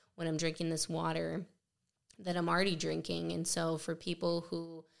way when I'm drinking this water that I'm already drinking. And so for people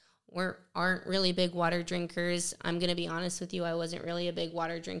who aren't really big water drinkers, I'm going to be honest with you, I wasn't really a big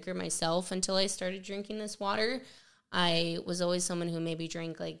water drinker myself until I started drinking this water. I was always someone who maybe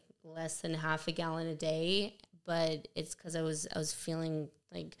drank like less than half a gallon a day, but it's because I was feeling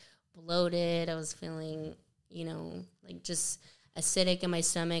like bloated. I was feeling, like just acidic in my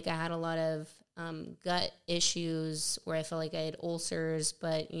stomach. I had a lot of gut issues where I felt like I had ulcers,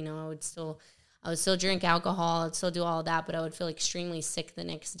 but I would still drink alcohol. I'd still do all that, but I would feel extremely sick the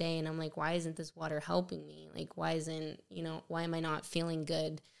next day. And I'm like, why isn't this water helping me? Like, why am I not feeling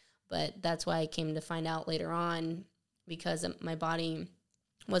good? But that's why I came to find out later on, because my body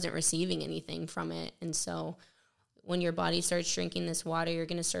wasn't receiving anything from it. And so when your body starts drinking this water, you're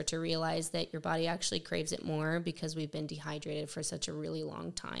going to start to realize that your body actually craves it more because we've been dehydrated for such a really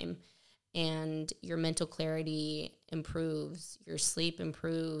long time. and your mental clarity improves, your sleep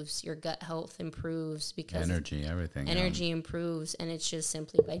improves, your gut health improves, because energy improves, and it's just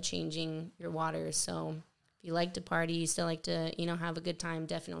simply by changing your water. So if you like to party, you still like to, have a good time,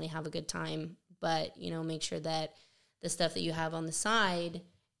 definitely have a good time, but, make sure that the stuff that you have on the side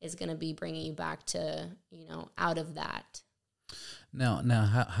is going to be bringing you back to, out of that.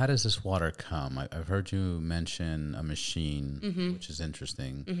 Now, how does this water come? I've heard you mention a machine, which is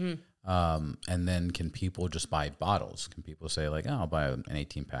interesting. And then can people just buy bottles? Can people say like, oh, I'll buy an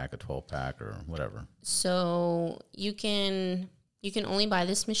 18-pack, a 12-pack, or whatever? So you can only buy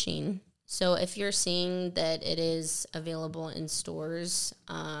this machine. So if you're seeing that it is available in stores,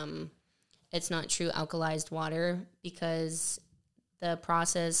 it's not true alkalized water, because the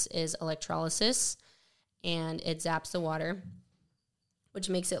process is electrolysis, and it zaps the water, which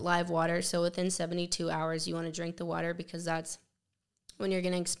makes it live water. So within 72 hours, you want to drink the water, because that's when you're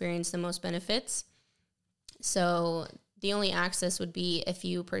going to experience the most benefits. So the only access would be if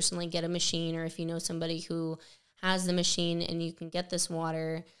you personally get a machine, or if you know somebody who has the machine and you can get this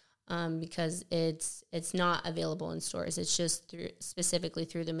water, because it's not available in stores. It's just specifically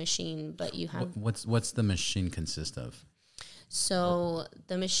through the machine. But you have what's the machine consist of? So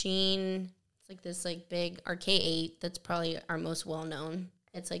the machine, it's like this big K8. That's probably our most well known.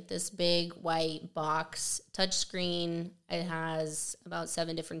 It's like this big white box, touchscreen. It has about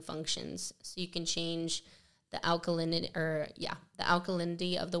 7 different functions. So you can change the alkalinity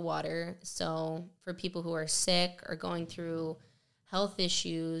of the water. So for people who are sick or going through health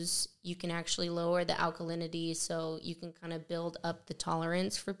issues, you can actually lower the alkalinity, so you can kind of build up the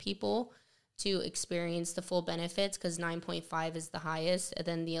tolerance for people to experience the full benefits, because 9.5 is the highest, and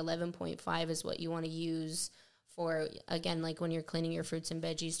then the 11.5 is what you want to use for, again, like when you're cleaning your fruits and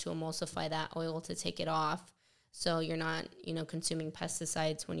veggies, to emulsify that oil to take it off, so you're not, consuming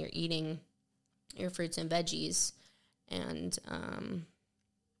pesticides when you're eating your fruits and veggies. And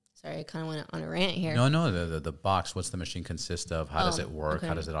sorry, I kind of went on a rant here. No, the box, what's the machine consist of? How does it work? Okay.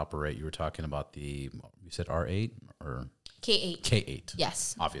 How does it operate? You were talking about you said R8 or? K8. K8.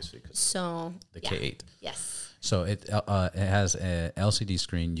 Yes. Obviously. So K8. Yes. So it has a LCD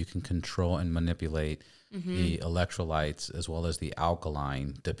screen. You can control and manipulate the electrolytes as well as the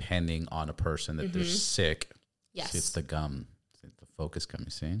alkaline, depending on a person that they're sick. Yes. See, it's the gum. The focus gum,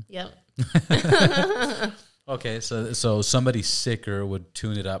 you see? Yep. Okay, so somebody sicker would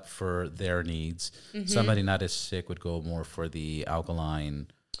tune it up for their needs. Somebody not as sick would go more for the alkaline.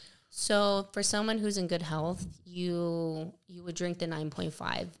 So for someone who's in good health, you would drink the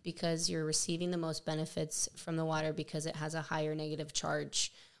 9.5, because you're receiving the most benefits from the water, because it has a higher negative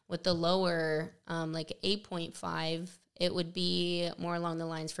charge. With the lower, like 8.5, it would be more along the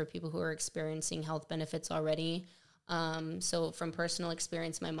lines for people who are experiencing health benefits already. So from personal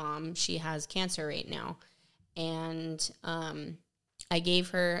experience, my mom, she has cancer right now. And I gave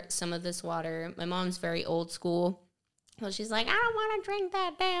her some of this water. My mom's very old school. Well, she's like, I don't want to drink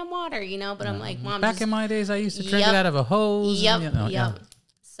that damn water, But I'm like, Mom, back in my days, I used to drink it out of a hose. Yep. Yeah.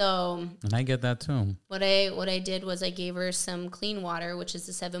 So, and I get that too. What I did was I gave her some clean water, which is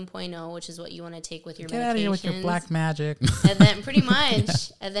the 7.0, which is what you want to take with your medications. Get out of here with your black magic. And then pretty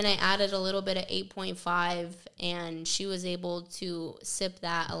much, and then I added a little bit of 8.5, and she was able to sip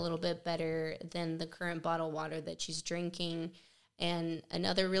that a little bit better than the current bottled water that she's drinking. And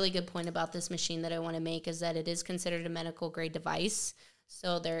another really good point about this machine that I want to make is that it is considered a medical grade device.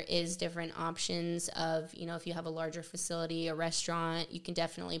 So there is different options of, if you have a larger facility, a restaurant, you can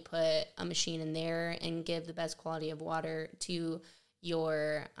definitely put a machine in there and give the best quality of water to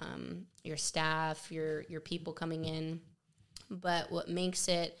your staff, your people coming in. But what makes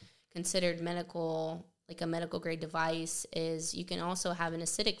it considered medical, like a medical grade device, is you can also have an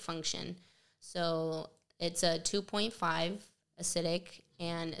acidic function. So it's a 2.5 acidic,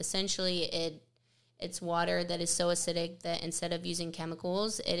 and essentially it's water that is so acidic that instead of using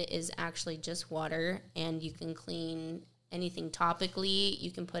chemicals, it is actually just water, and you can clean anything topically. You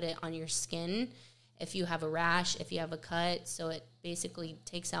can put it on your skin if you have a rash, if you have a cut, so it basically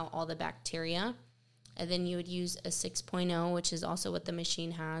takes out all the bacteria. And then you would use a 6.0, which is also what the machine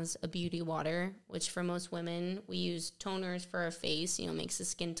has, a beauty water, which for most women, we use toners for our face, makes the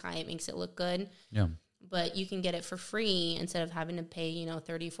skin tight, makes it look good. Yeah. But you can get it for free instead of having to pay,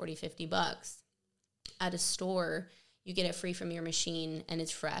 30, 40, $50. At a store, you get it free from your machine, and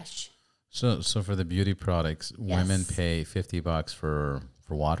it's fresh. So for the beauty products, yes, women pay $50 for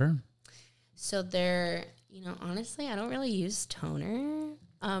water? So they're, honestly, I don't really use toner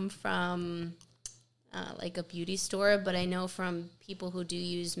from like a beauty store, but I know from people who do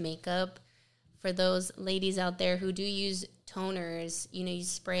use makeup for those ladies out there who do use toners, you know, you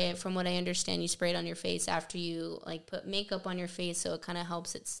spray it, from what I understand, you spray it on your face after you like put makeup on your face, so it kind of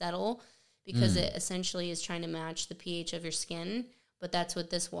helps it settle, because it essentially is trying to match the pH of your skin. But that's what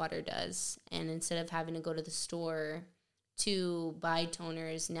this water does. And instead of having to go to the store to buy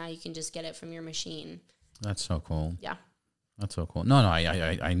toners, now you can just get it from your machine. That's so cool. Yeah. That's so cool. No,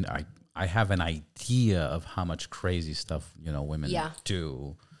 I have an idea of how much crazy stuff, you know, women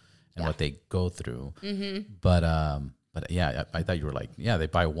do and what they go through. Mm-hmm. But yeah, I thought you were like, yeah, they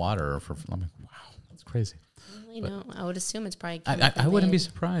buy water for. I'm like, wow, that's crazy. You know, I would assume it's probably. I wouldn't be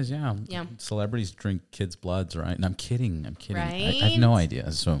surprised. Yeah. Yeah. Celebrities drink kids' bloods, right? And I'm kidding. Right? I have no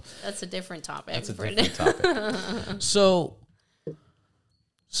idea. So that's a different topic. That's a different topic.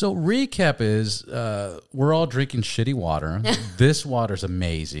 So recap is we're all drinking shitty water. This water's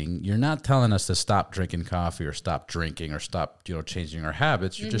amazing. You're not telling us to stop drinking coffee or stop drinking or stop, you know, changing our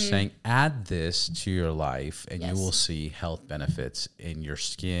habits. You're just saying add this to your life and you will see health benefits in your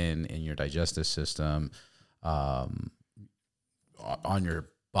skin, in your digestive system, on your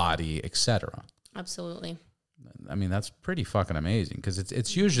body, etc. Absolutely. I mean, that's pretty fucking amazing, because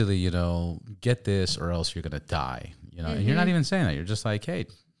it's usually, you know, get this or else you're going to die, you know, and you're not even saying that. You're just like, hey,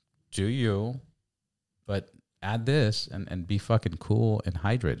 do you, but add this and be fucking cool and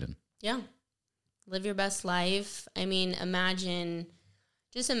hydrated. Yeah. Live your best life. I mean,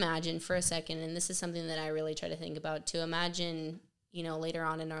 just imagine for a second, and this is something that I really try to think about too. Imagine, you know, later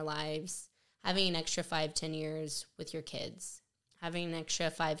on in our lives, having an extra 5-10 years with your kids, having an extra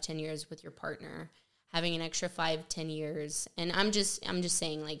 5-10 years with your partner, having an extra 5-10 years, and I'm just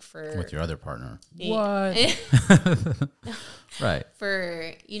saying, like, for with your other partner, what? Right.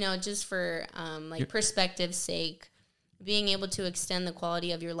 For, you know, just for like perspective's sake, being able to extend the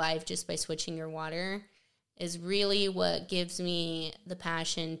quality of your life just by switching your water is really what gives me the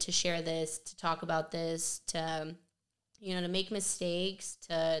passion to share this, to talk about this, to, you know, to make mistakes,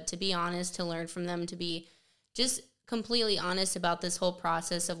 to be honest, to learn from them, to be just completely honest about this whole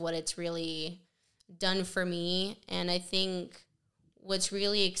process of what it's really done for me. And I think what's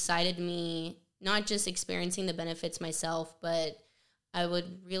really excited me, not just experiencing the benefits myself, but I would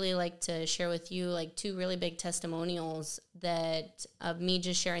really like to share with you like 2 really big testimonials that of me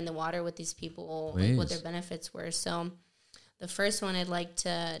just sharing the water with these people, like what their benefits were. So the first one I'd like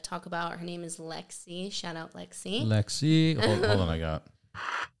to talk about, her name is Lexi. Shout out Lexi. Lexi. Hold on, I got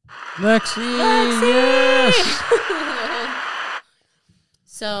Lexi. Yes.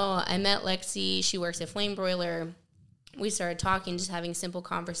 So I met Lexi. She works at Flame Broiler. We started talking, just having simple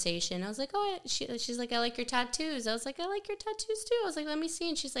conversation. I was like, oh, she's like, I like your tattoos. I was like, I like your tattoos too. I was like, let me see.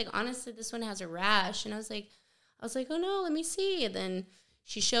 And she's like, honestly, this one has a rash. And I was like, oh no, let me see. And then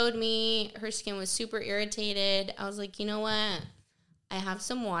she showed me her skin was super irritated. I was like, you know what? I have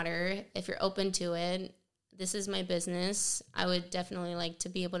some water. If you're open to it, this is my business. I would definitely like to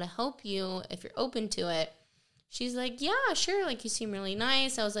be able to help you if you're open to it. She's like, yeah, sure. Like, you seem really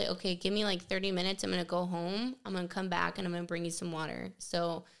nice. I was like, okay, give me like 30 minutes. I'm going to go home. I'm going to come back and I'm going to bring you some water.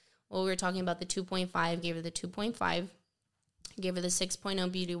 So while we were talking about the 2.5, gave her the 2.5, gave her the 6.0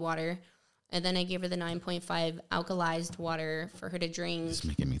 beauty water. And then I gave her the 9.5 alkalized water for her to drink. It's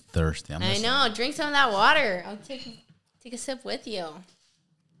making me thirsty. I know. Drink some of that water. I'll take a sip with you.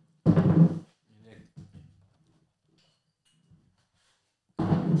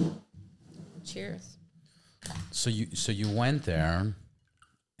 Cheers. So you went there,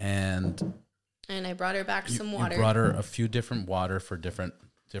 and I brought her back some water. You brought her a few different water for different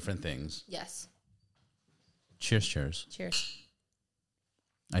things. Yes. Cheers, cheers. Cheers.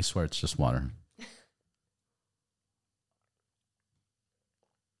 I swear it's just water.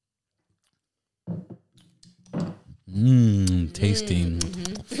 Tasting.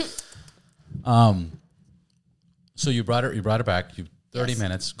 Mm-hmm. So you brought her back. 30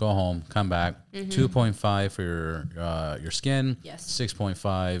 minutes, go home, come back. 2.5 for your skin. Yes. 6.5,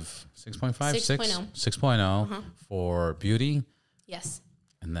 6.0 for beauty. Yes.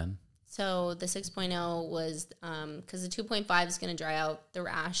 And then? So the 6.0 was, because the 2.5 is going to dry out the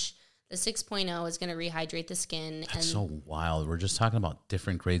rash. The 6.0 is going to rehydrate the skin. That's so wild. We're just talking about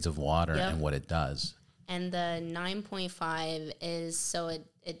different grades of water and what it does. And the 9.5 is so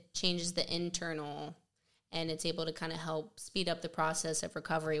it changes the internal, and it's able to kind of help speed up the process of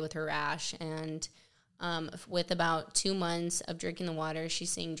recovery with her rash. And with about 2 months of drinking the water, she's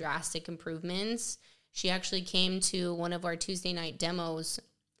seeing drastic improvements. She actually came to one of our Tuesday night demos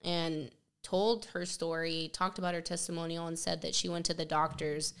and told her story, talked about her testimonial, and said that she went to the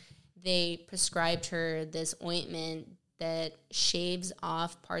doctors. They prescribed her this ointment that shaves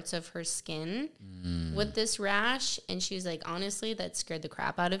off parts of her skin with this rash. And she was like, honestly, that scared the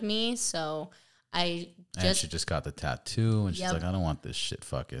crap out of me. So and she just got the tattoo, and she's like, I don't want this shit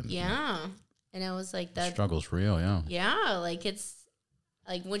fucking. Yeah. And I was like, that struggle's real, yeah. Yeah, like it's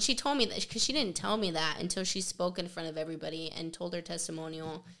like when she told me that, because she didn't tell me that until she spoke in front of everybody and told her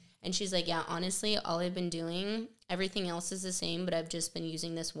testimonial. And she's like, yeah, honestly, all I've been doing, everything else is the same, but I've just been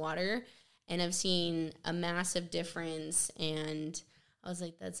using this water, and I've seen a massive difference. And I was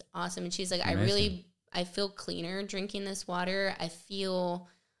like, that's awesome. And she's like, Amazing. I feel cleaner drinking this water. I feel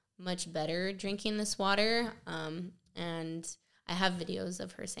much better drinking this water. And I have videos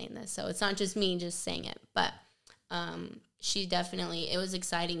of her saying this, so it's not just me just saying it, but she definitely, it was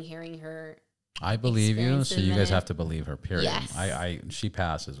exciting hearing her. I believe you, so you guys have to believe her, period. Yes. She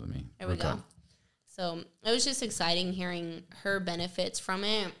passes with me. There we go. So it was just exciting hearing her benefits from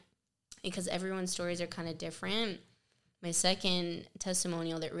it, because everyone's stories are kind of different. My second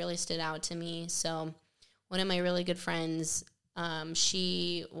testimonial that really stood out to me, so one of my really good friends,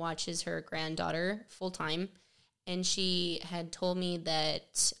 she watches her granddaughter full-time, and she had told me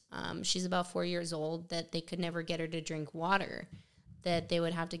that she's about 4 years old, that they could never get her to drink water, that they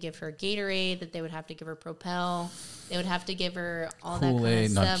would have to give her Gatorade, that they would have to give her Propel, they would have to give her all that kind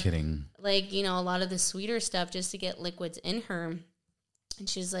of stuff. Not kidding. Like, you know, a lot of the sweeter stuff just to get liquids in her. And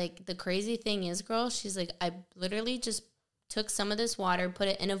she's like, the crazy thing is, girl, she's like, I literally just took some of this water, put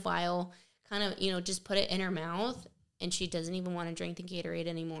it in a vial, kind of, you know, just put it in her mouth, and she doesn't even want to drink the Gatorade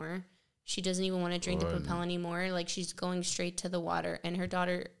anymore. She doesn't even want to drink the Propel anymore. Like, she's going straight to the water. And her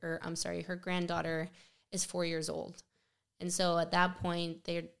her granddaughter is 4 years old. And so at that point,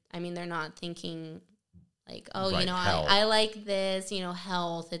 they're not thinking like, oh, right, you know, I like this, you know,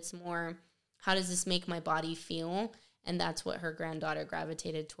 health. It's more, how does this make my body feel? And that's what her granddaughter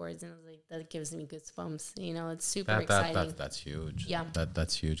gravitated towards. And I was like, that gives me goosebumps. You know, it's super exciting. That's huge. Yeah.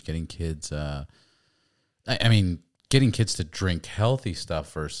 That's huge. Getting kids, getting kids to drink healthy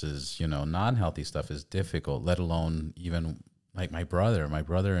stuff versus, you know, non-healthy stuff is difficult, let alone even like my brother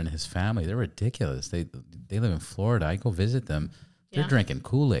and his family. They're ridiculous. They live in Florida. I go visit them. They're drinking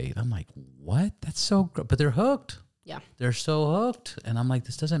Kool-Aid. I'm like, what? That's so good. But they're hooked. Yeah. They're so hooked. And I'm like,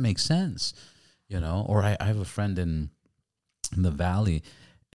 this doesn't make sense. You know, or I have a friend in the Valley.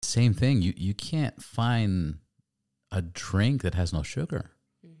 Same thing. You can't find a drink that has no sugar.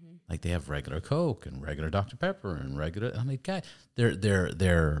 Mm-hmm. Like, they have regular Coke and regular Dr. Pepper and regular. I'm like, guy,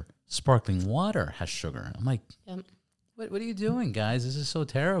 their sparkling water has sugar. I'm like, what are you doing, guys? This is so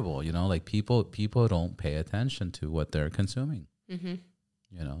terrible. You know, like people don't pay attention to what they're consuming. Mm-hmm.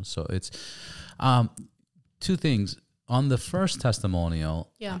 You know, so it's two things. On the first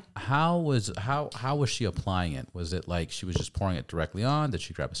testimonial, how was she applying it? Was it like she was just pouring it directly on? Did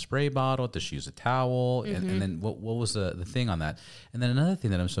she grab a spray bottle? Did she use a towel? Mm-hmm. And then what was the thing on that? And then another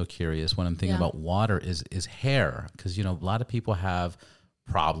thing that I'm so curious when I'm thinking about water is hair, because, you know, a lot of people have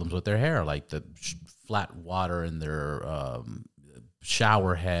problems with their hair, like the flat water in their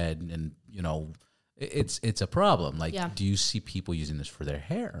shower head, and, you know, it's a problem. Like, do you see people using this for their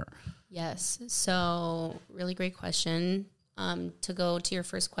hair? Yes. So really great question. To go to your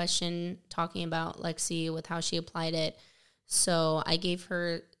first question, talking about Lexi with how she applied it. So I gave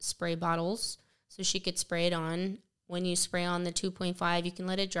her spray bottles so she could spray it on. When you spray on the 2.5, you can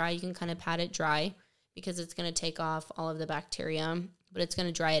let it dry. You can kind of pat it dry because it's going to take off all of the bacteria, but it's going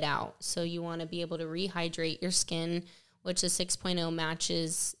to dry it out. So you want to be able to rehydrate your skin, which the 6.0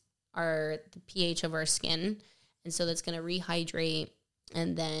 matches the pH of our skin. And so that's going to rehydrate.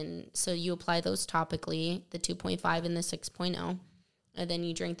 And then, so you apply those topically, the 2.5 and the 6.0, and then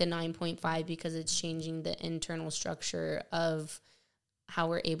you drink the 9.5 because it's changing the internal structure of how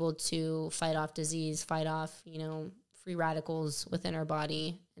we're able to fight off disease, fight off, you know, free radicals within our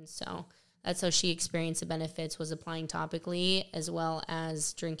body. And so that's how she experienced the benefits, was applying topically as well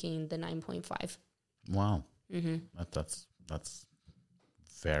as drinking the 9.5. Wow. Mm-hmm. That's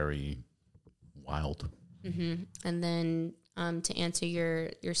very wild. Mm-hmm. And then to answer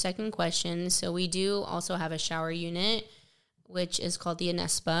your second question, so we do also have a shower unit, which is called the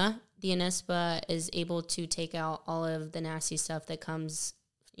Anespa. The Anespa is able to take out all of the nasty stuff that comes,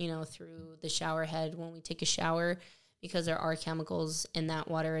 you know, through the shower head when we take a shower, because there are chemicals in that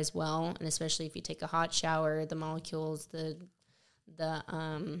water as well. And especially if you take a hot shower, the molecules, the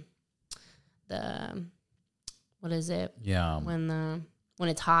what is it? Yeah. When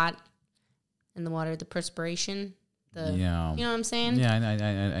it's hot in the water, the perspiration. You know what I'm saying? Yeah,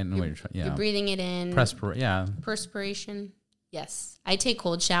 I know what you're trying. Yeah, you're breathing it in. Perspiration. Yes, I take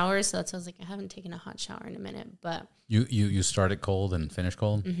cold showers, so that's why I was like, I haven't taken a hot shower in a minute. But you started cold and finished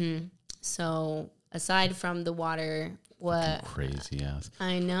cold. Mm-hmm. So aside from the water What? Crazy ass.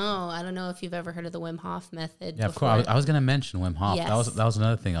 I know. I don't know if you've ever heard of the Wim Hof method. Yeah, before. Of course. I was going to mention Wim Hof. Yes. That was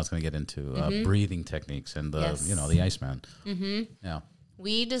another thing I was going to get into. Breathing techniques and the Iceman. Yeah.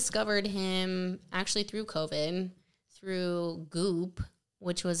 We discovered him actually through COVID, through Goop,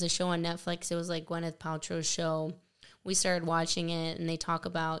 which was a show on Netflix. It was like Gwyneth Paltrow's show. We started watching it, and they talk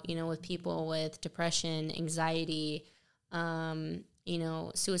about, with people with depression, anxiety,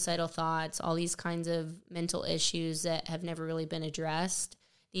 suicidal thoughts, all these kinds of mental issues that have never really been addressed.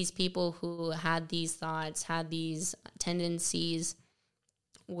 These people who had these thoughts, had these tendencies,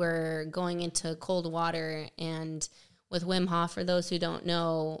 were going into cold water. And with Wim Hof, for those who don't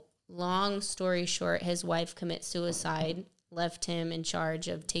know, long story short, his wife commits suicide, left him in charge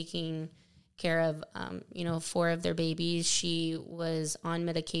of taking care of, 4 of their babies. She was on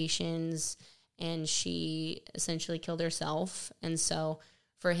medications, and she essentially killed herself. And so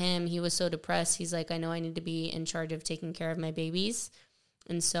for him, he was so depressed. He's like, I know I need to be in charge of taking care of my babies.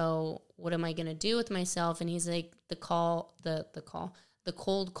 And so what am I going to do with myself? And he's like, the cold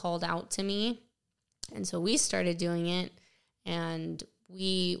called out to me. And so we started doing it, and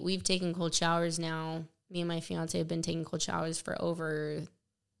we've taken cold showers now. Me and my fiance have been taking cold showers for over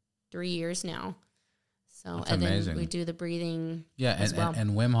 3 years now. So that's and amazing. Then we do the breathing. Yeah, as well.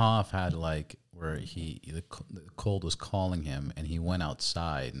 And Wim Hof had where the cold was calling him, and he went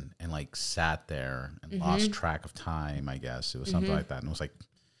outside and sat there and lost track of time. I guess it was something like that, and it was like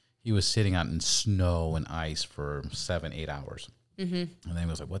he was sitting out in snow and ice for 7-8 hours, and then he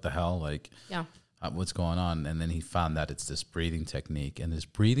was like, "What the hell?" What's going on? And then he found that it's this breathing technique, and this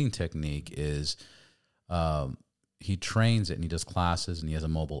breathing technique is. He trains it, and he does classes, and he has a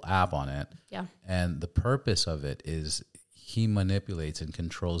mobile app on it. Yeah. And the purpose of it is he manipulates and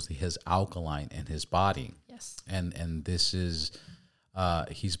controls his alkaline in his body. Yes. And this is,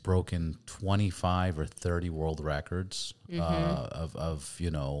 he's broken 25 or 30 world records of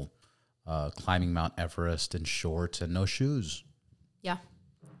climbing Mount Everest in shorts and no shoes. Yeah.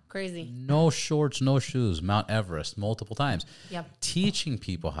 Crazy. No shorts, no shoes, Mount Everest multiple times. Yep. Teaching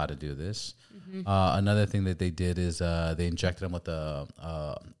people how to do this. Another thing that they did is they injected them with a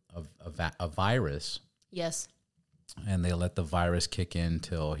virus. Yes. And they let the virus kick in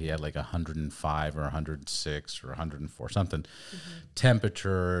till he had 105 or 106 or 104 something.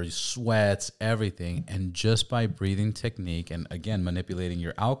 Temperature, sweats, everything. And just by breathing technique and, again, manipulating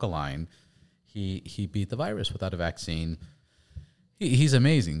your alkaline, he beat the virus without a vaccine. He's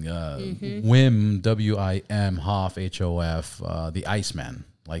amazing. Wim, W-I-M, Hof, H-O-F, the Iceman.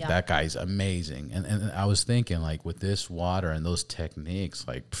 That guy's amazing. And I was thinking, with this water and those techniques,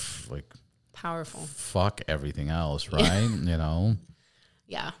 powerful. Fuck everything else, right?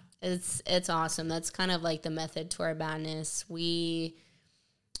 Yeah, it's awesome. That's kind of the method to our madness. I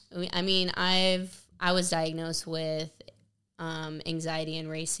was diagnosed with anxiety and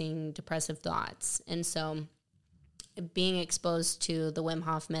racing depressive thoughts. And so being exposed to the Wim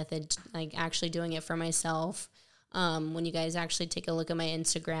Hof method, actually doing it for myself. When you guys actually take a look at my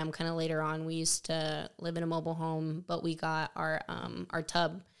Instagram, kind of later on, we used to live in a mobile home, but we got our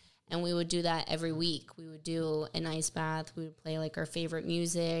tub, and we would do that every week. We would do an ice bath. We would play our favorite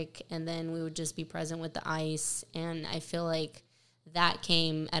music, and then we would just be present with the ice. And I feel like that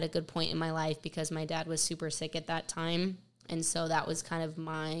came at a good point in my life because my dad was super sick at that time. And so that was kind of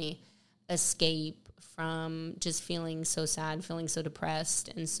my escape from just feeling so sad, feeling so depressed.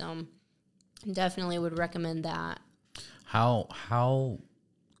 And so definitely would recommend that. How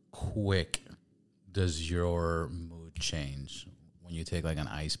quick does your mood change when you take an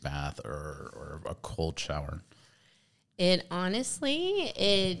ice bath or a cold shower? It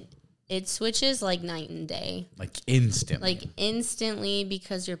honestly, it switches night and day. Instantly. Instantly,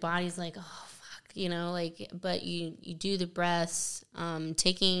 because your body's oh fuck, but you do the breaths.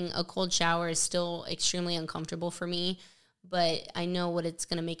 Taking a cold shower is still extremely uncomfortable for me. But I know what it's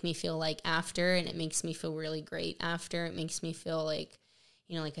going to make me feel like after, and it makes me feel really great after. It makes me feel I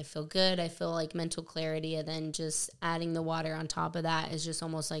feel good. I feel mental clarity, and then just adding the water on top of that is just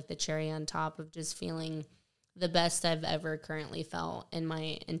almost the cherry on top of just feeling the best I've ever currently felt in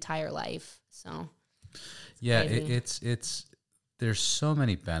my entire life. So, yeah, it's there's so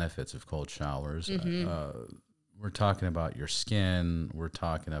many benefits of cold showers. We're talking about your skin. We're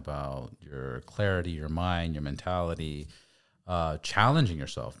talking about your clarity, your mind, your mentality. Challenging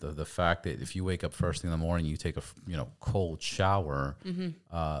yourself. The fact that if you wake up first thing in the morning, you take a cold shower,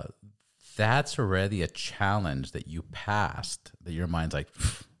 that's already a challenge that you passed. That your mind's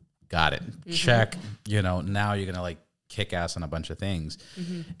got it, check. Now you're gonna kick ass on a bunch of things,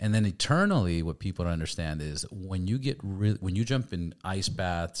 and then eternally, what people don't understand is when you get when you jump in ice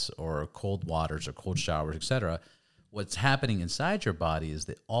baths or cold waters or cold showers, etc. what's happening inside your body is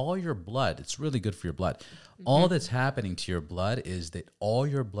that all your blood, it's really good for your blood. All that's happening to your blood is that all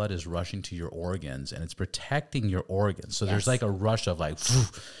your blood is rushing to your organs, and it's protecting your organs. So there's like a rush of like,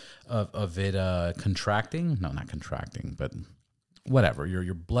 of it contracting. No, not contracting, but whatever.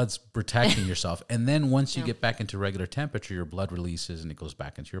 Your blood's protecting yourself. And then once you get back into regular temperature, your blood releases and it goes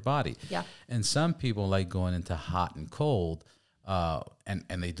back into your body. Yeah. And some people like going into hot and cold.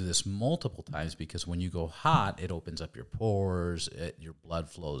 And they do this multiple times because when you go hot, it opens up your pores, your blood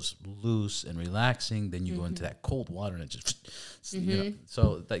flows loose and relaxing. Then you go into that cold water and it just, you know,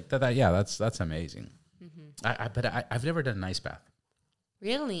 so like that, yeah, that's amazing. But I've never done an ice bath.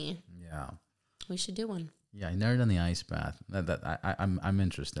 Really? Yeah. We should do one. Yeah, I never done the ice bath. I'm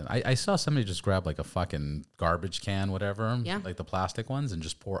interested. I saw somebody just grab like a fucking garbage can, whatever, like the plastic ones, and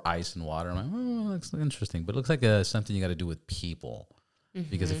just pour ice and water. I'm like, oh, looks interesting, but it looks like something you got to do with people,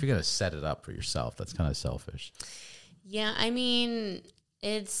 because if you're gonna set it up for yourself, that's kind of selfish. Yeah, I mean,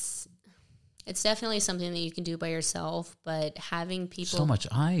 it's definitely something that you can do by yourself, but having people so much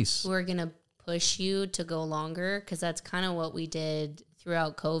ice who are gonna push you to go longer, because that's kind of what we did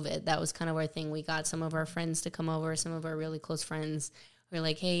throughout COVID. That was kind of our thing. We got some of our friends to come over, some of our really close friends. We're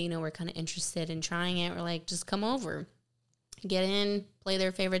like, hey, you know, we're kind of interested in trying it. We're like, just come over, get in, play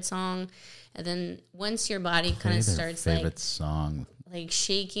their favorite song. And then once your body kind of starts like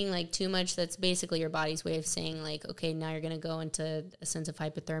shaking like too much, that's basically your body's way of saying like, okay, now you're going to go into a sense of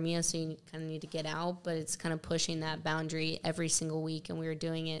hypothermia. So you kind of need to get out, but it's kind of pushing that boundary every single week. And we were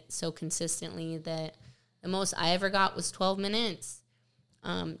doing it so consistently that the most I ever got was 12 minutes.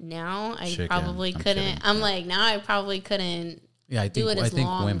 Now I probably couldn't. I'm like, now I probably couldn't. Yeah, I think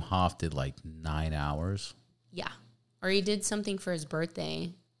Wim Hof did like 9 hours. Yeah, or he did something for his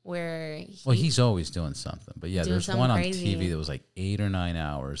birthday where. He's always doing something, but yeah, there's one on TV that was like 8 or 9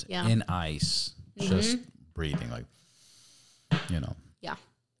 hours in ice, just breathing, like, you know. Yeah,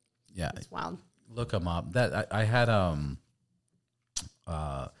 it's wild. Look him up. That I had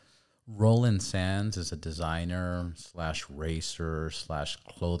Roland Sands is a designer / racer /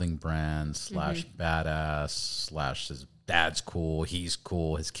 clothing brand / badass / his dad's cool. He's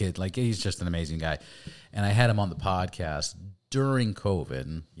cool. His kid, like, he's just an amazing guy. And I had him on the podcast during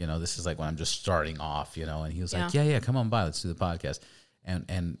COVID. You know, this is like when I'm just starting off, you know, and he was like, yeah, come on by. Let's do the podcast.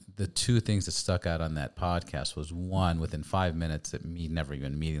 And the two things that stuck out on that podcast was, one, within 5 minutes of me never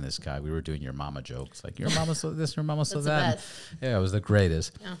even meeting this guy, we were doing your mama jokes. Like, your mama saw this, your mama saw that. Yeah, it was the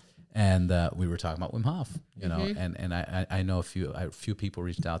greatest. Yeah. And we were talking about Wim Hof, you know, and I know a few people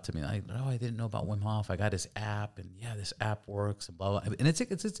reached out to me like, oh, I didn't know about Wim Hof. I got his app, and yeah, this app works, and blah blah. And it's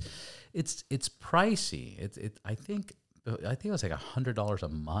pricey. I think it was like $100 a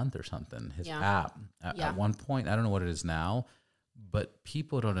month or something. His app at one point. I don't know what it is now, but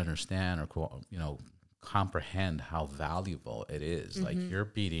people don't understand or, you know, comprehend how valuable it is. Like, you're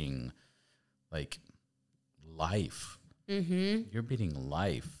beating like life. You're beating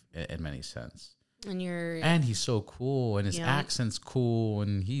life in many sense. And he's so cool, and his accent's cool,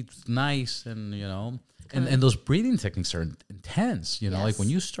 and he's nice, and, you know, and those breathing techniques are intense, you know, like when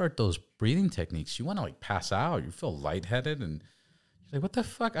you start those breathing techniques, you want to like pass out, you feel lightheaded, and you're like, what the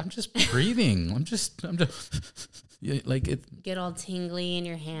fuck? I'm just breathing. I'm just like it. Get all tingly in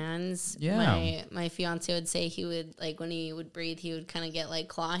your hands. Yeah. My fiance would say he would, like, when he would breathe, he would kind of get like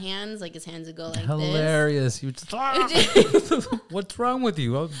claw hands, like his hands would go like hilarious. He would just, what's wrong with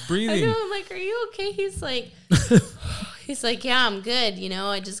you? I was breathing. I know, I'm like, are you okay? He's like, yeah, I'm good. You know,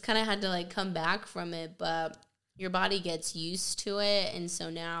 I just kind of had to like come back from it, but your body gets used to it. And so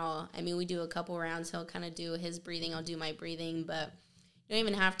now, I mean, we do a couple rounds. He'll kind of do his breathing. I'll do my breathing, but you don't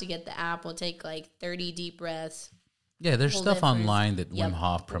even have to get the app. We'll take like 30 deep breaths. Yeah, there's stuff online that Wim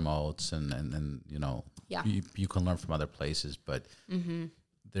Hof promotes, and you know, you can learn from other places, but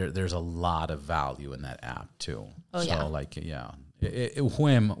there's a lot of value in that app too.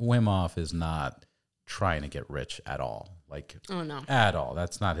 Wim Hof is not trying to get rich at all. Like, at all.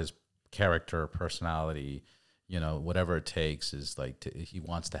 That's not his character, personality. You know, whatever it takes is like he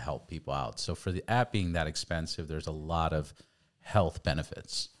wants to help people out. So for the app being that expensive, there's a lot of health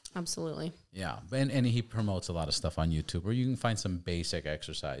benefits. Absolutely. Yeah. And he promotes a lot of stuff on YouTube where you can find some basic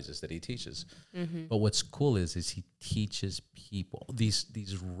exercises that he teaches. But what's cool is he teaches people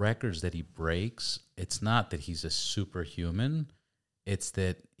these records that he breaks. It's not that he's a superhuman. It's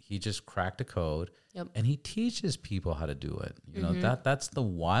that he just cracked a code and he teaches people how to do it. You know, that's the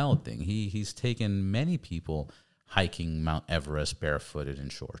wild thing. He's taken many people hiking Mount Everest barefooted in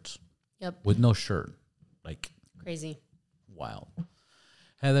shorts. With no shirt. Like, crazy. Wild.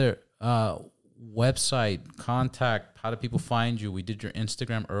 Heather, website, contact, how do people find you? We did your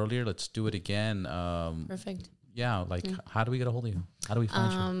Instagram earlier. Let's do it again. Perfect. like how do we get a hold of you? How do we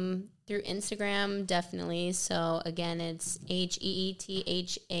find you? Through Instagram, definitely. So again, it's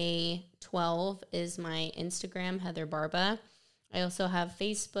HEETHA12 is my Instagram, Heather Barba. I also have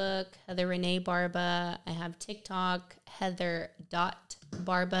Facebook, Heather Renee Barba. I have TikTok,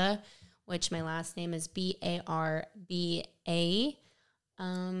 Heather.Barba, which my last name is Barba.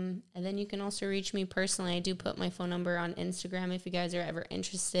 And then you can also reach me personally. I do put my phone number on Instagram if you guys are ever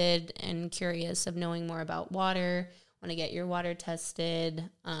interested and curious of knowing more about water, want to get your water tested,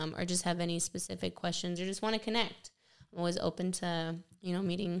 or just have any specific questions or just want to connect. I'm always open to,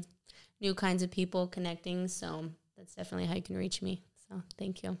 meeting new kinds of people, connecting. So that's definitely how you can reach me. So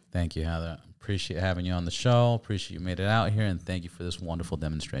thank you. Thank you, Heather. Appreciate having you on the show. Appreciate you made it out here. And thank you for this wonderful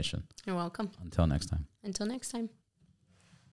demonstration. You're welcome. Until next time. Until next time.